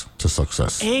paths to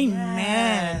success.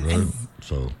 Amen. Right?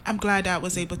 So I'm glad I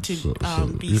was able to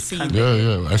be seen.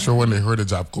 Yeah. I'm sure when they heard the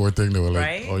Job Corps thing, they were like,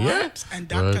 right? oh, yeah. What? And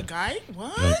Dr. Guy?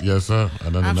 What? Yes, sir.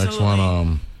 And then the next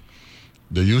one,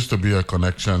 there used to be a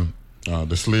connection.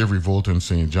 The slave revolt in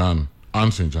St. John,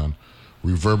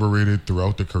 reverberated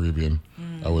throughout the Caribbean.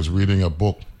 I was reading a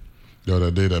book the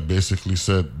other day that basically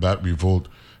said that revolt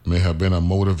may have been a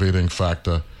motivating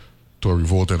factor to a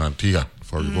revolt in Antigua.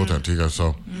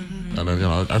 So, and then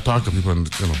I talked to people, and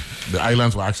the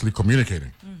islands were actually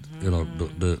communicating.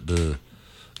 The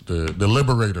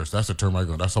liberators. That's the term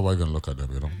that's how I'm gonna look at them.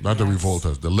 Not the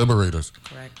revolters. The liberators.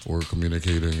 Correct. Were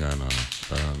communicating, and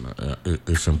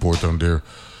it's important there.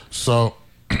 So,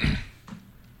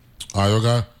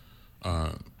 Ioga,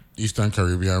 Eastern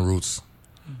Caribbean roots.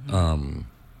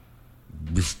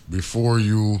 Before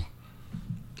you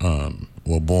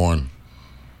were born.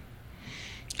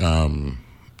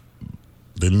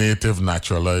 The native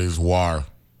naturalized war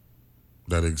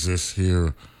that exists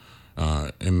here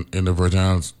in the Virgin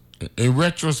Islands. In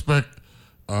retrospect,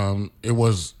 it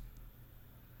was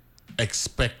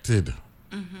expected,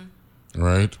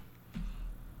 right?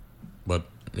 But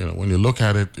when you look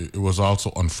at it, it was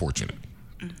also unfortunate,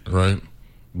 right?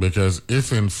 Because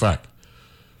if in fact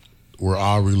we're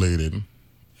all related,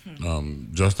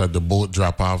 just like the boat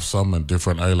drop off some in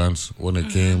different islands when it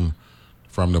came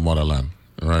from the motherland,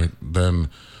 right? Then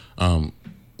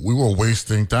we were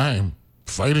wasting time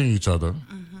fighting each other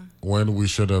when we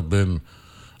should have been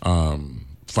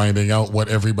finding out what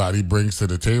everybody brings to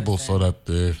the table, so that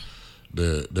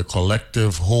the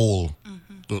collective whole,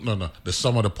 the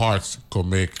sum of the parts could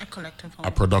make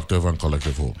a productive and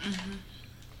collective whole.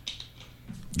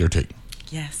 Your take?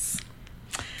 Yes.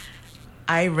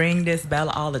 I ring this bell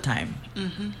all the time.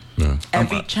 Yeah.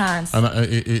 Every chance. And I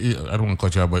don't want to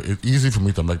cut you out, but it's easy for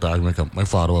me to make the argument. My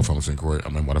father was from St. Croix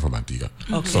and my mother from Antigua.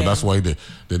 Okay. So that's why the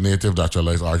native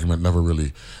naturalized argument never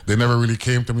really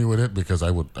came to me with it, because I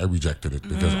rejected it,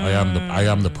 because I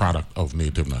am the product of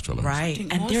native naturalized. Right.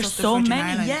 And there's so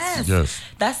many. Yes.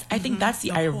 I think that's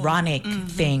the ironic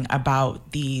thing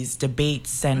about these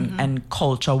debates and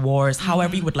culture wars,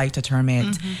 however you would like to term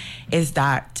it, is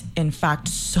that in fact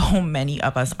so many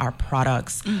of us are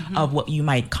products of what you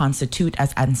might constitute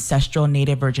as ancestral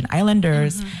Native Virgin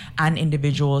Islanders and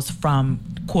individuals from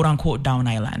quote unquote Down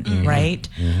Island, right?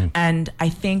 And I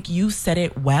think you said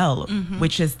it well,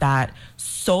 which is that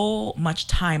so much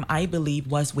time, I believe,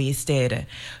 was wasted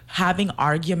having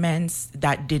arguments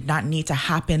that did not need to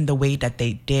happen the way that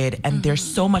they did. And there's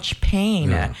so much pain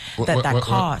that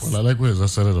caused. Well, I like ways I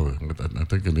said it away. I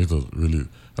think it needs to really,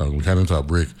 we head into a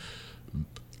break.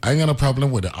 I ain't got a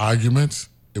problem with the arguments.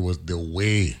 It was the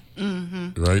way,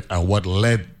 right? And what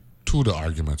led to the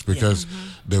arguments, because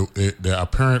there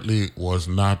apparently was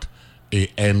not a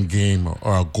end game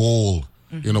or a goal.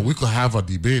 We could have a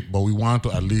debate, but we want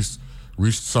to at least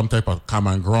reach some type of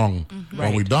common ground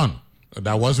when we're done.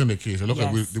 That wasn't the case. It looked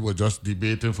like we were just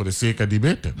debating for the sake of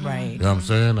debating. Right. You know what I'm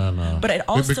saying? And, but it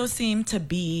also seemed to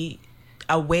be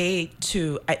a way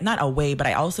to, not a way, but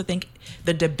I also think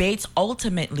the debates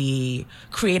ultimately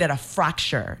created a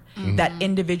fracture that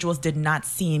individuals did not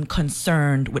seem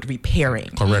concerned with repairing.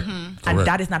 Correct. And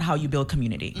that is not how you build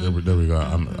community. There we go.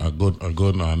 A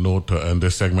good note to end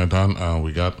this segment on.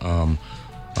 We got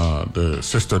the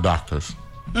sister doctors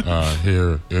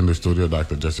here in the studio,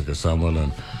 Dr. Jessica Samuel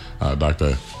and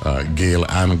Dr.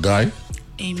 Gail-Ann Guy.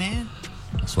 Amen.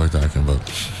 That's what I'm talking about.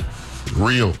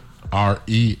 REAL.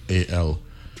 REAL,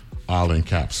 all in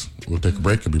caps. We'll take a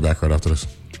break and be back right after this.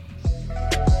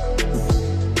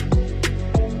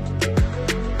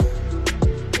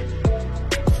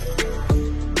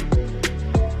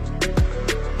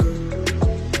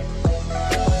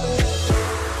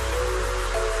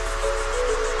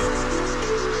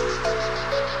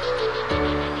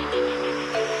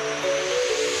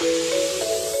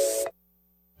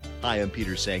 Hi, I'm Peter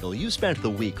Peter Sagal. You spent the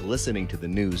week listening to the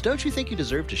news. Don't you think you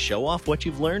deserve to show off what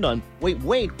you've learned on Wait,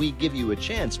 we give you a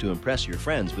chance to impress your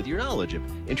friends with your knowledge of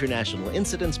international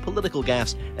incidents, political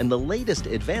gaffes, and the latest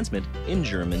advancement in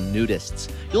German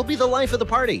nudists. You'll be the life of the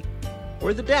party.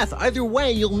 Or the death. Either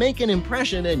way, you'll make an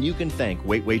impression and you can thank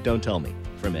Wait, Don't Tell Me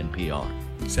from NPR.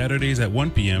 Saturdays at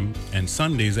 1 p.m. and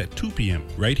Sundays at 2 p.m.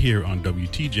 right here on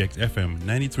WTJX FM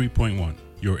 93.1,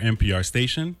 your NPR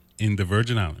station in the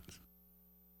Virgin Islands.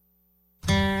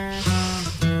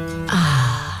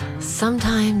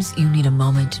 Sometimes you need a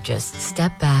moment to just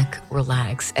step back,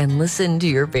 relax, and listen to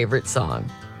your favorite song.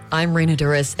 I'm Raina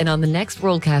Duras, and on the next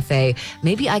World Cafe,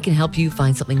 maybe I can help you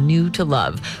find something new to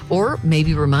love, or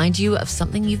maybe remind you of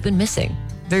something you've been missing.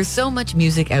 There's so much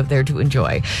music out there to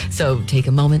enjoy, so take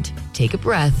a moment, take a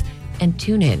breath, and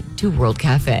tune in to World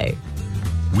Cafe.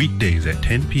 Weekdays at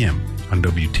 10 p.m. on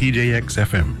WTJX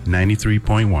FM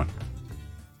 93.1.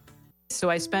 So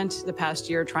I spent the past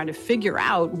year trying to figure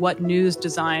out what news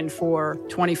designed for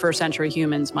 21st century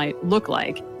humans might look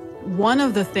like. One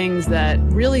of the things that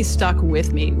really stuck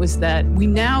with me was that we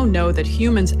now know that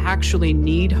humans actually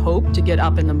need hope to get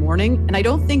up in the morning. And I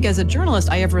don't think as a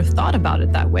journalist I ever thought about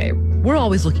it that way. We're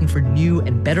always looking for new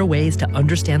and better ways to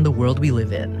understand the world we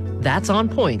live in. That's On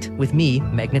Point with me,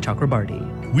 Meghna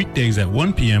Chakrabarti. Weekdays at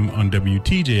 1 p.m. on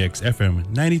WTJX FM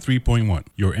 93.1,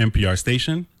 your NPR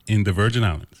station in the Virgin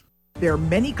Islands. There are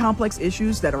many complex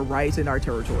issues that arise in our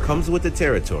territory. Comes with the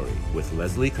territory with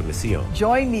Leslie Commission.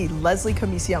 Join me, Leslie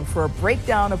Commission, for a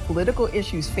breakdown of political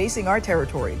issues facing our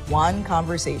territory, one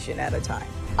conversation at a time.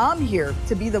 I'm here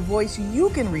to be the voice you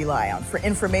can rely on for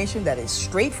information that is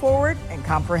straightforward and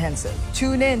comprehensive.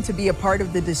 Tune in to be a part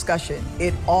of the discussion.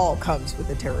 It all comes with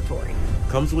the territory.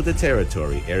 Comes with the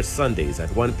Territory airs Sundays at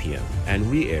 1 p.m. and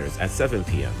re-airs at 7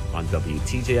 p.m. on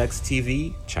WTJX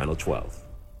TV, Channel 12.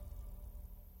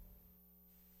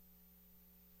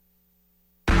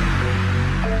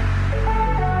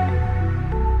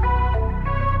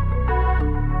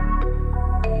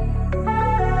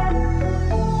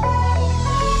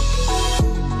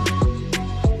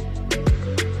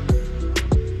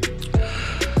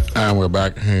 And we're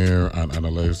back here and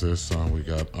Analyze This. We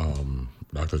got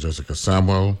Dr. Jessica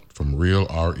Samuel from REAL,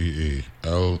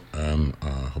 REAL, and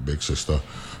her big sister,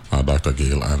 Dr.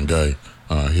 Gail-Ann Guy,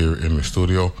 here in the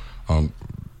studio.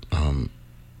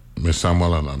 Miss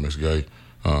Samuel and Miss Guy,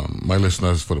 my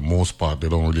listeners, for the most part, they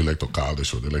don't really like to call the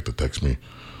show. They like to text me.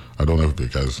 I don't know if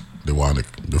because they want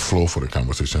the flow for the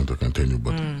conversation to continue,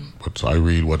 but I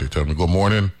read what they tell me. Good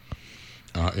morning.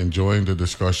 Enjoying the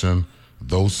discussion.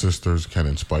 Those sisters can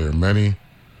inspire many.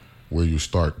 Where you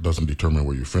start doesn't determine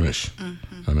where you finish.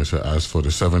 Mm-hmm. And I said, as for the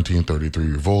 1733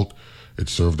 revolt, it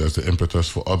served as the impetus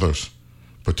for others,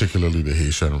 particularly the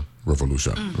Haitian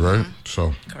Revolution, right?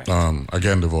 So,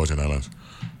 again, the Virgin Islands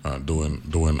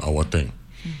doing our thing.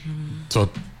 Mm-hmm. So,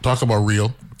 talk about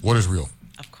REAL. What is REAL?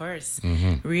 Of course.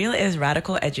 Mm-hmm. REAL is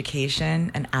Radical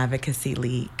Education and Advocacy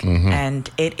League. Mm-hmm. And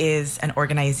it is an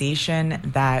organization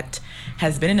that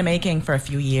has been in the making for a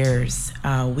few years.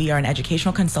 We are an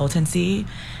educational consultancy,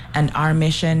 and our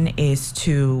mission is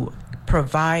to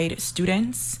provide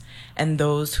students and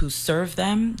those who serve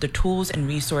them the tools and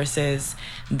resources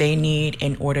they need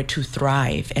in order to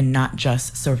thrive and not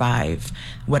just survive,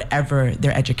 whatever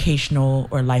their educational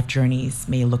or life journeys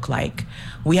may look like.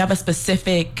 We have a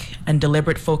specific and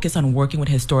deliberate focus on working with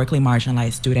historically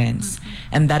marginalized students,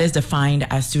 and that is defined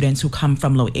as students who come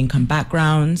from low-income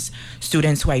backgrounds,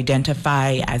 students who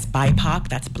identify as BIPOC,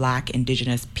 that's Black,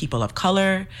 Indigenous, people of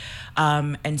color,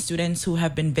 and students who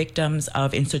have been victims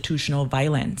of institutional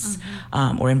violence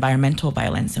or environmental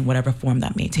violence in whatever form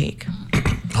that may take.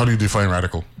 How do you define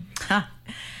radical?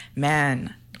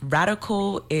 Man,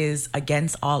 radical is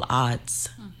against all odds.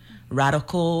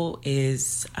 Radical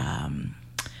is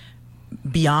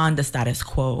beyond the status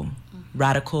quo.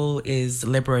 Radical is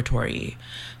liberatory.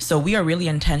 So we are really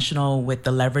intentional with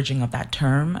the leveraging of that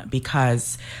term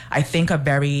because I think a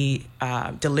very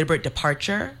deliberate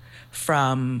departure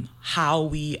from how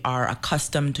we are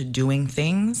accustomed to doing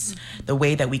things, the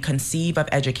way that we conceive of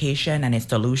education and its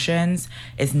solutions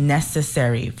is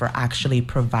necessary for actually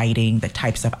providing the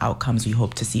types of outcomes we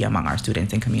hope to see among our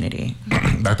students and community.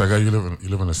 Dr. Guy, you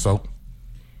live in the South,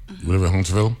 you live in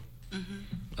Huntsville,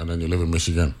 and then you live in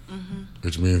Michigan,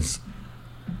 which means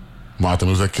Martin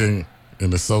Luther King in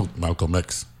the South, Malcolm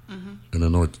X in the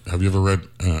North. Have you ever read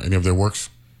any of their works?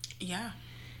 Yeah.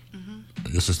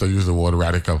 Your sister used the word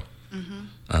radical.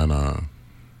 And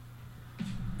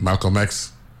Malcolm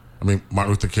X, Martin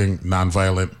Luther King,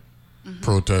 nonviolent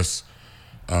protests.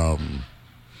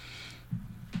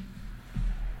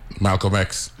 Malcolm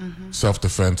X,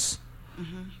 self-defense.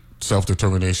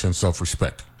 self-determination,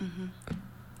 self-respect.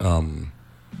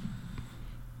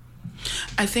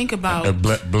 I think about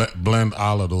blend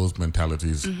all of those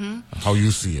mentalities. How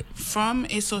you see it from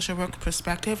a social work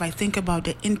perspective. I think about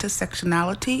the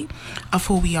intersectionality of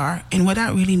who we are and what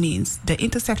that really means. The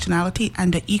intersectionality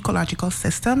and the ecological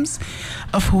systems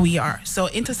of who we are. So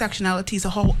intersectionality is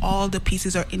how all the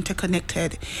pieces are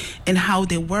interconnected and how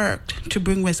they worked to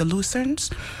bring solutions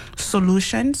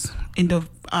in the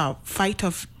fight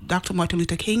of Dr. Martin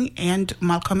Luther King and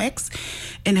Malcolm X,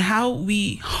 and how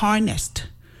we harnessed,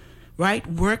 right,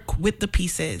 work with the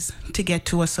pieces to get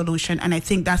to a solution. And I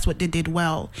think that's what they did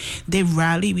well. They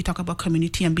rally. We talk about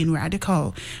community and being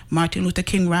radical. Martin Luther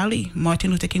King rally.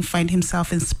 Martin Luther King find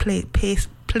himself in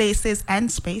places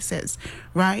and spaces,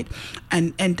 right,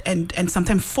 and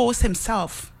sometimes force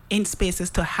himself in spaces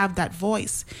to have that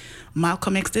voice.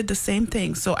 Malcolm X did the same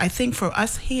thing. So I think for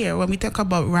us here, when we talk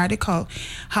about radical,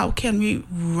 how can we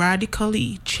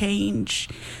radically change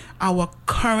our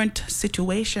current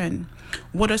situation?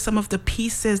 What are some of the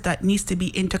pieces that needs to be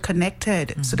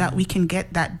interconnected so that we can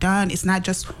get that done? It's not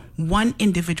just one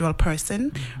individual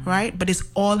person, right? But it's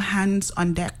all hands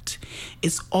on deck.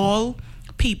 It's all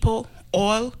people,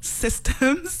 all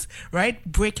systems, right?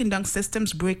 Breaking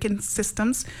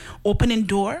systems, opening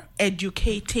door,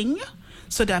 educating,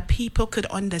 so that people could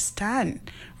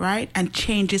understand, right? And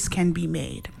changes can be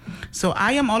made. So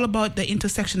I am all about the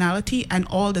intersectionality and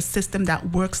all the system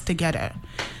that works together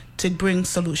to bring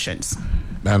solutions.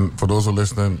 And for those who are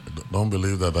listening, don't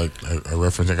believe that I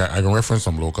can reference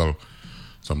some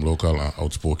local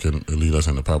outspoken leaders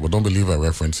in the past, but don't believe I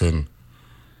referencing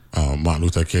Martin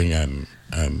Luther King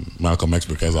and Malcolm X,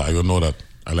 because I don't know that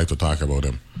I like to talk about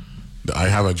them. The I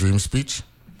Have a Dream speech,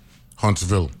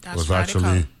 Huntsville was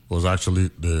actually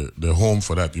the home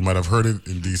for that. You might have heard it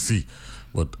in D.C.,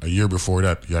 but a year before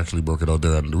that, he actually broke it out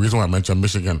there. And the reason why I mentioned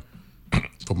Michigan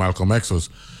for Malcolm X was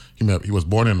he was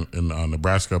born in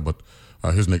Nebraska, but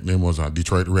his nickname was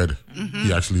Detroit Red.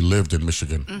 He actually lived in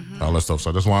Michigan, all that stuff. So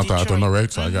I just wanted to know,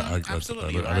 right? So I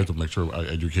like to make sure I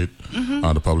educate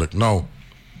the public. Now,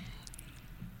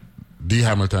 D.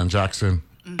 Hamilton Jackson,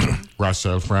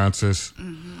 Rothschild Francis,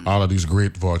 all of these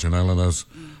great Virgin Islanders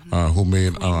who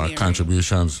made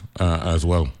contributions as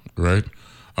well, right?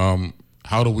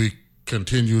 How do we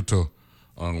continue to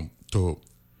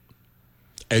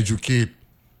educate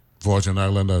Virgin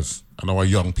Islanders and our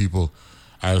young people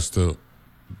as to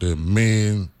the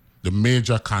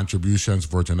major contributions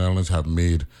Virgin Islands have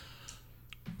made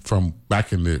from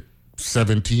back in the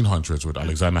 1700s with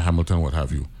Alexander Hamilton, what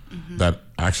have you, that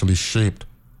actually shaped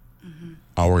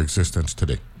our existence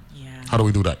today? How do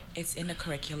we do that? It's in the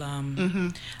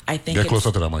curriculum. I think get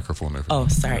closer to that microphone.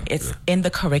 It's in the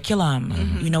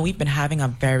curriculum. You know, we've been having a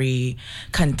very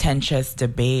contentious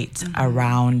debate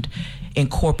around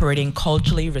incorporating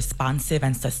culturally responsive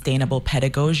and sustainable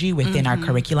pedagogy within our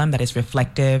curriculum that is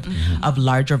reflective of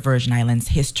larger Virgin Islands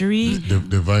history.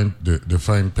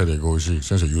 Define pedagogy,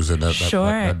 since you're using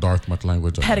that Dartmouth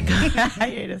language. Pedagogy. I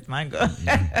hear this mango.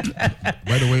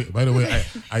 By the way,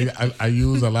 I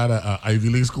use a lot of Ivy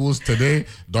League schools today.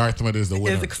 Dartmouth is the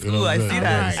winner. It's the school. I see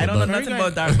that. I don't know nothing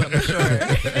about Dartmouth for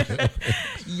sure.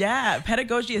 Yeah,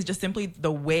 pedagogy is just simply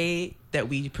the way that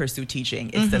we pursue teaching.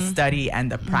 It's the study and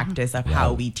the practice of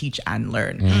how we teach and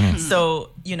learn. So,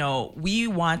 you know, we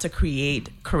want to create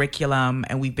curriculum,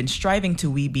 and we've been striving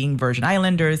to, we being Virgin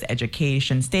Islanders,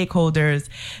 education stakeholders,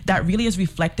 that really is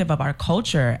reflective of our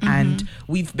culture. And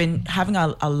we've been having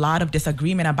a lot of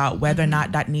disagreement about whether or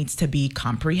not that needs to be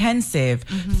comprehensive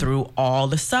through all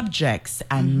the subjects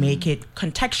and make it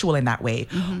contextual in that way.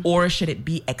 Or should it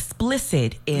be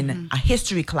explicit in a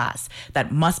history class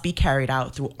that must be carried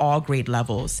out through all grade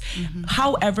levels.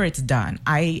 However it's done,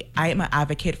 I am an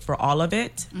advocate for all of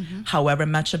it. However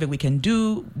much of it we can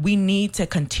do, we need to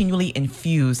continually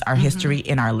infuse our history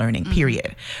in our learning,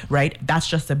 period. Right? That's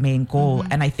just the main goal.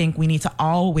 And I think we need to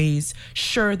always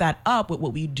shore that up with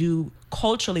what we do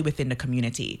culturally within the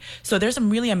community. So there's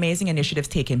some really amazing initiatives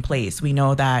taking place. We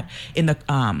know that in the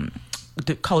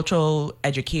Cultural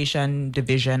Education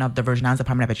Division of the Virgin Islands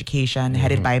Department of Education,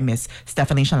 headed by Miss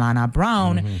Stephanie Shalana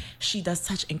Brown, she does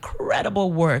such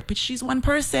incredible work, but she's one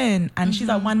person and she's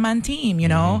a one-man team, you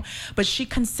know, but she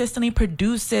consistently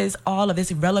produces all of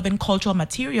this relevant cultural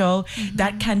material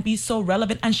that can be so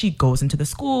relevant, and she goes into the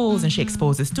schools and she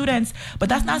exposes students, but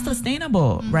that's not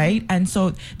sustainable, right? And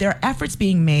so there are efforts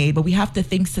being made, but we have to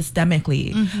think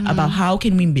systemically about how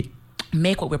can we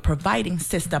make what we're providing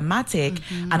systematic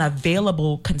and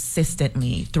available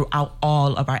consistently throughout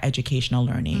all of our educational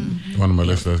learning. One of my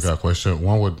listeners got a question.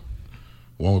 One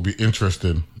would be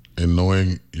interested in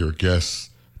knowing your guests'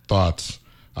 thoughts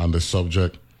on the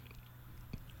subject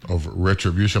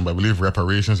retribution, but I believe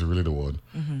reparations is really the word,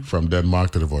 from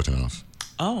Denmark to the Virgin Islands.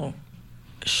 Oh,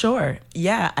 sure.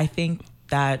 Yeah, I think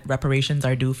that reparations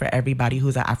are due for everybody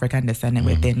who's an African descendant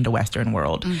within the Western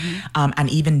world. And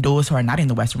even those who are not in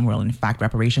the Western world. In fact,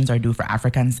 reparations are due for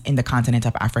Africans in the continent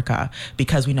of Africa,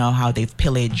 because we know how they've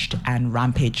pillaged and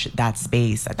rampaged that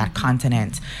space, that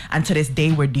continent. And to this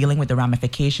day, we're dealing with the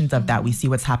ramifications of that. We see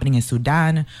what's happening in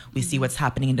Sudan. We see what's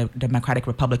happening in the Democratic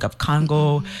Republic of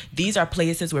Congo. These are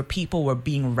places where people were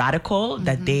being radical,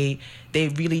 that they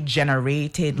really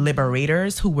generated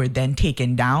liberators who were then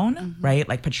taken down, right?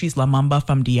 Like Patrice Lumumba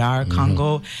from DR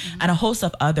Congo, and a host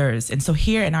of others. And so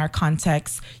here in our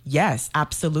context, yes,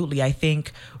 absolutely. I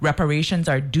think reparations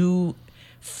are due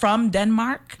from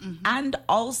Denmark, and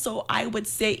also I would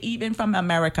say even from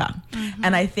America.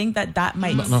 And I think that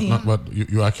might seem... But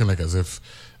you're acting like as if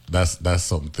that's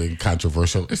something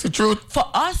controversial. It's the truth. For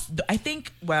us, I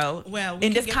think, well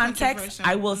in this context,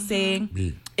 I will say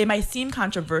it might seem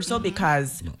controversial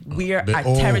because we're a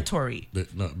territory.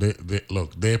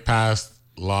 They passed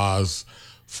laws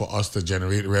for us to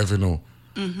generate revenue,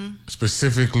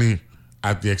 specifically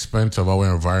at the expense of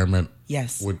our environment.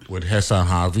 Yes. With Hess and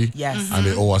Harvey. Yes. And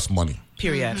they owe us money.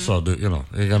 Period. So no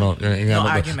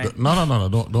argument.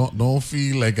 No. Don't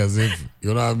feel like as if,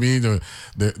 you know what I mean.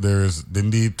 There's the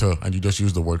need to, and you just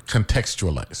use the word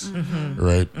contextualize,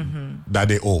 right? That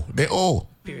they owe.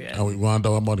 Period. And we want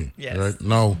our money. Yes. Right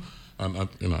now, and I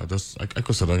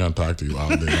could sit down and talk to you all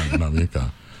day. You know what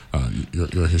I mean?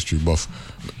 You're a history buff,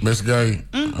 Miss Guy.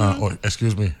 Or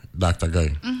excuse me, Dr.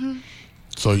 Guy.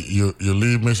 So you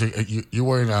leave Michigan. You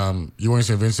were in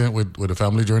St. Vincent with the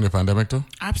family during the pandemic too?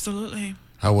 Absolutely.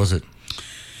 How was it?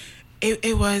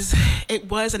 It was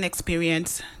an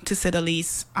experience, to say the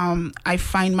least. I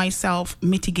find myself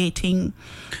mitigating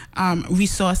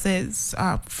resources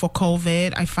for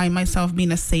COVID. I find myself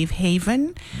being a safe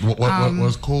haven. What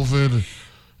was COVID?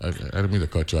 I didn't mean to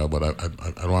cut you out, but I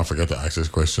don't want to forget to ask this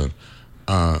question.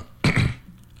 Was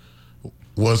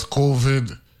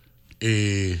COVID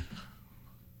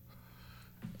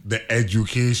the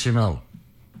educational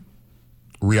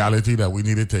reality that we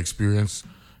needed to experience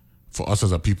for us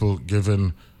as a people,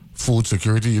 given food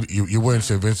security? You were in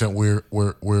St. Vincent where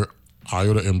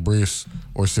IOTA embrace,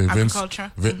 or St. Vincent,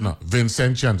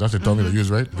 Vincentians, that's the term they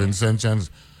use, right? Vincentians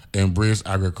embrace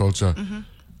agriculture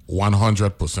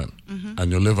 100%.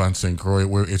 And you live on St. Croix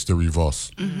where it's the reverse.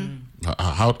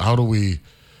 How do we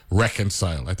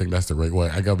reconcile? I think that's the right way.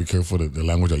 I gotta be careful the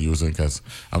language I'm using, because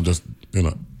I'm just,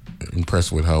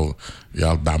 impressed with how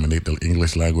y'all dominate the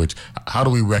English language. How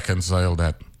do we reconcile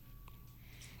that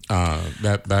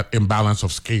imbalance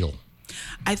of scale?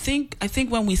 I think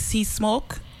when we see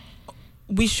smoke,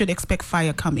 we should expect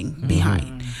fire coming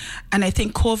behind. And I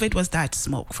think COVID was that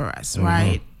smoke for us,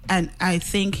 right? And I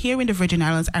think here in the Virgin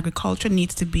Islands, agriculture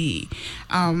needs to be,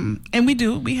 and we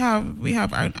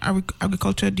have our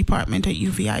agriculture department at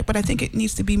UVI, but I think it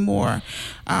needs to be more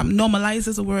normalized,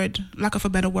 is a word, lack of a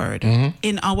better word,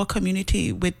 in our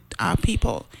community with our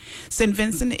people. St.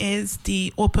 Vincent is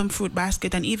the open fruit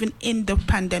basket, and even in the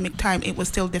pandemic time, it was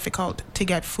still difficult to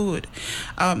get food.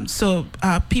 So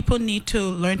people need to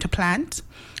learn to plant.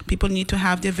 People need to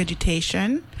have their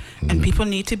vegetation, and people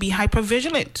need to be hyper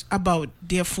vigilant about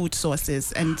their food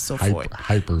sources and so forth.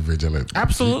 Hyper vigilant.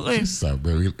 Absolutely.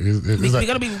 We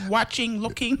gotta be watching,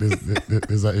 looking. This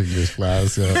is an English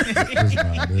class.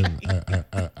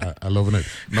 I loving it.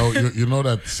 No, you know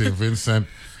that St. Vincent,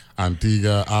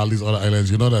 Antigua, all these other islands,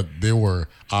 you know that they were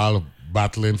all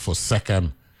battling for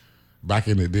second back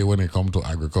in the day when it come to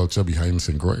agriculture behind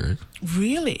St. Croix, right?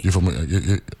 Really?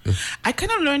 I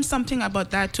kind of learned something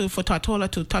about that too for Tortola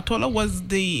too. Tortola was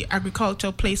the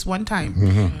agricultural place one time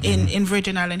in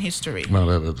Virgin Island history.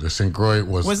 No, the St. Croix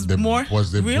was the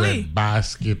bread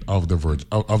basket of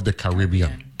the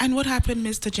Caribbean. And what happened,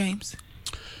 Mr. James?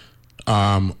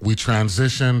 We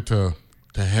transitioned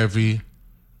to heavy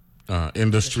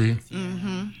industry.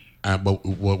 But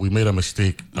we made a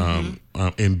mistake.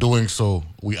 In doing so,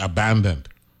 we abandoned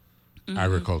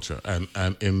agriculture. And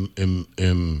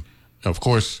in of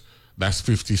course, that's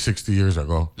 50, 60 years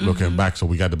ago, looking back, so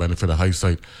we got the benefit of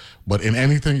hindsight. But in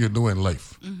anything you do in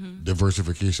life,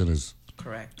 diversification is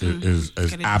correct. Is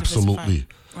absolutely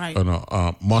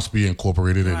must be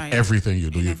incorporated in everything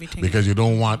you do, because you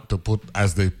don't want to put,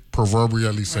 as they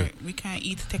proverbially say, we can't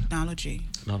eat technology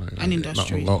and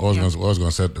industry. I was going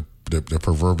to say the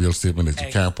proverbial statement is you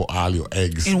can't put all your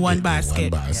eggs in one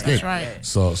basket. That's right.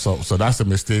 So that's a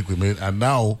mistake we made, and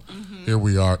now here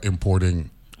we are importing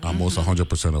almost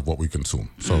 100% of what we consume.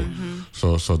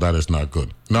 So that is not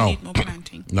good. Now,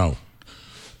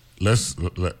 let's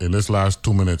in this last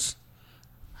 2 minutes,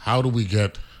 how do we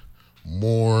get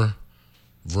more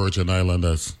Virgin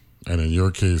Islanders, and in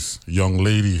your case, young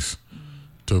ladies,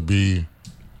 to be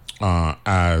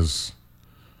as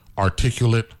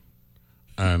articulate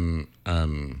and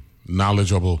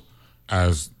knowledgeable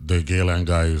as the Gail-Ann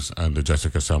Guys and the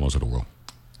Jessica Samuels of the world?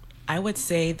 I would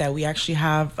say that we actually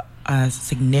have a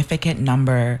significant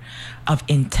number of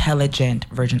intelligent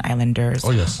Virgin Islanders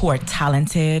who are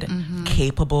talented,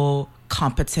 capable,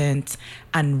 competent,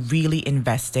 and really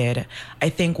invested. I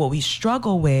think what we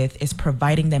struggle with is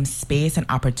providing them space and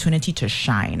opportunity to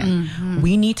shine.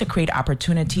 We need to create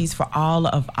opportunities for all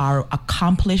of our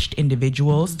accomplished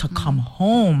individuals to come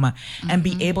home and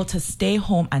be able to stay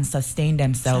home and sustain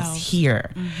themselves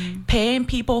here. Paying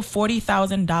people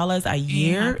 $40,000 a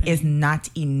year is not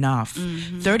enough.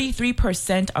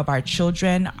 33% of our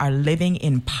children are living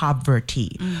in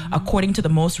poverty, according to the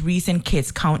most recent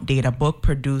Kids Count data book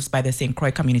produced by the St.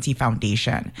 Croix Community Foundation.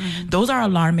 Those are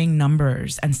alarming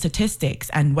numbers and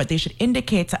statistics, and what they should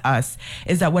indicate to us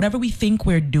is that whatever we think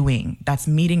we're doing that's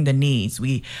meeting the needs,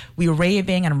 we're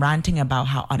raving and ranting about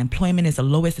how unemployment is the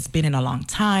lowest it's been in a long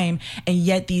time, and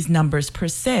yet these numbers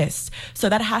persist. So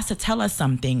that has to tell us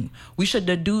something. We should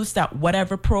deduce that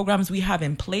whatever programs we have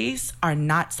in place are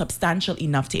not substantial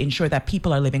enough to ensure that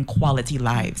people are living quality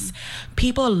lives.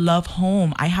 People love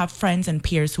home. I have friends and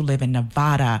peers who live in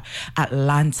Nevada,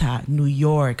 Atlanta, New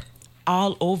York,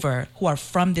 all over, who are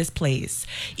from this place.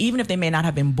 Even if they may not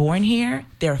have been born here,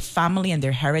 their family and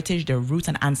their heritage, their roots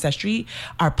and ancestry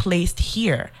are placed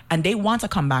here, and they want to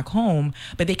come back home,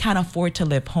 but they can't afford to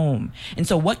live home. And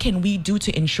so what can we do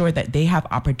to ensure that they have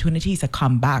opportunities to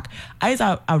come back? As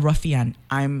a ruffian,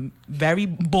 I'm very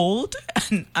bold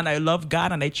and I love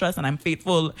God and I trust and I'm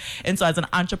faithful. And so as an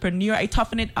entrepreneur, I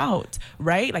toughen it out,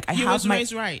 right? Like You was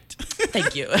raised right.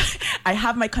 Thank you. I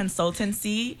have my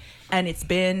consultancy, and it's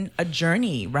been a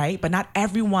journey, right? But not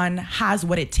everyone has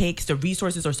what it takes, the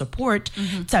resources or support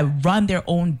to run their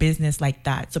own business like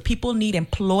that. So people need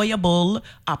employable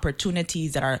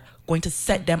opportunities that are going to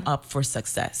set them up for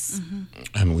success.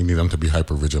 And we need them to be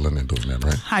hyper vigilant in doing that,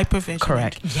 right? Hyper vigilant.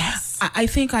 Correct. Yes. I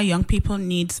think our young people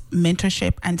need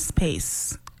mentorship and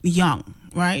space. Young,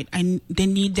 right? And they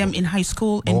need them in high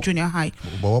school and junior high.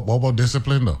 What about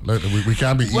discipline, though? We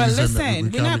can't be easy. Well,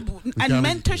 listen,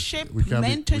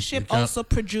 mentorship also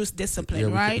produce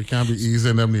discipline, right? We can't be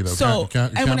easy them neither. So,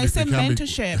 when I say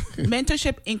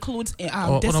mentorship includes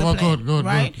discipline,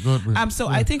 right? Good. So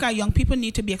I think our young people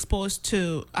need to be exposed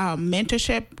to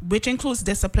mentorship, which includes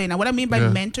discipline. And what I mean by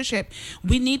mentorship,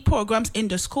 we need programs in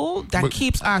the school that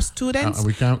keeps our students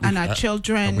and our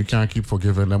children. And we can't keep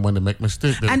forgiving them when they make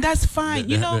mistakes. And that's fine.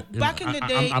 Back in the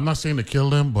day... I'm not saying to kill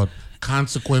them, but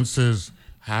consequences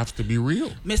have to be real.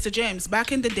 Mr. James,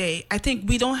 back in the day, I think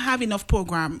we don't have enough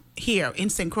program here in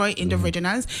St. Croix, in the Virgin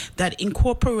Islands, that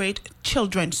incorporate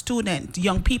children, students,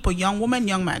 young people, young women,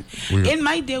 young men. In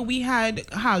my day, we had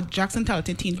Jackson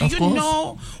Talented Teen. Do you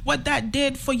know what that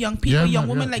did for young people, young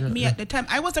women like me at the time?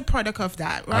 I was a product of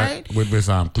that, right? With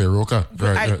Claire Roca.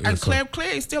 And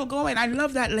Claire is still going. I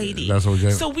love that lady. That's okay.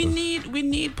 So we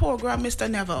need program, Mr.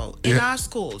 Neville, in our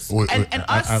schools. And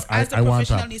us as the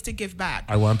professional needs to give back.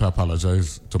 I want to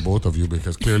apologize to both of you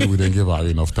because clearly we didn't give out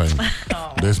enough time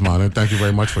this morning. Thank you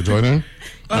very much for joining.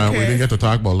 We didn't get to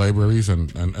talk about libraries and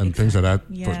things like that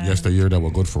yesteryear that were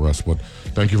good for us. But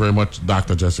thank you very much,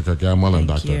 Dr. Jessica Gamble and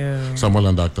Dr. Samuel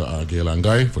and Dr. Gail-Ann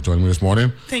Guy for joining me this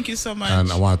morning. Thank you so much.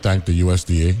 And I want to thank the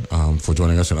USDA for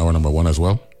joining us in hour number 1 as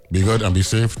well. Be good and be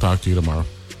safe. Talk to you tomorrow.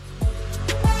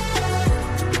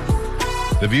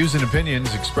 The views and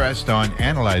opinions expressed on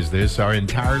Analyze This are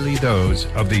entirely those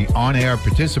of the on-air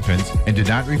participants and do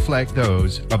not reflect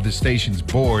those of the station's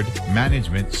board,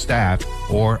 management, staff,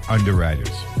 or underwriters.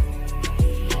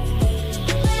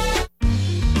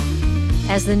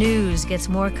 As the news gets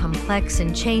more complex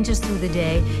and changes through the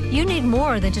day, you need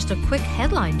more than just a quick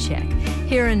headline check.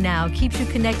 Here and Now keeps you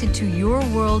connected to your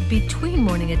world between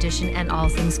Morning Edition and All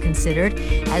Things Considered,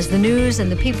 as the news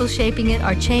and the people shaping it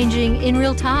are changing in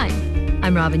real time.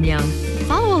 I'm Robin Young.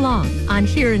 Follow along on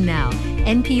Here and Now,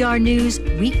 NPR News,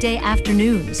 weekday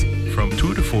afternoons. From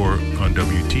 2 to 4 on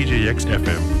WTJX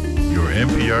FM, your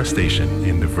NPR station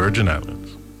in the Virgin Islands.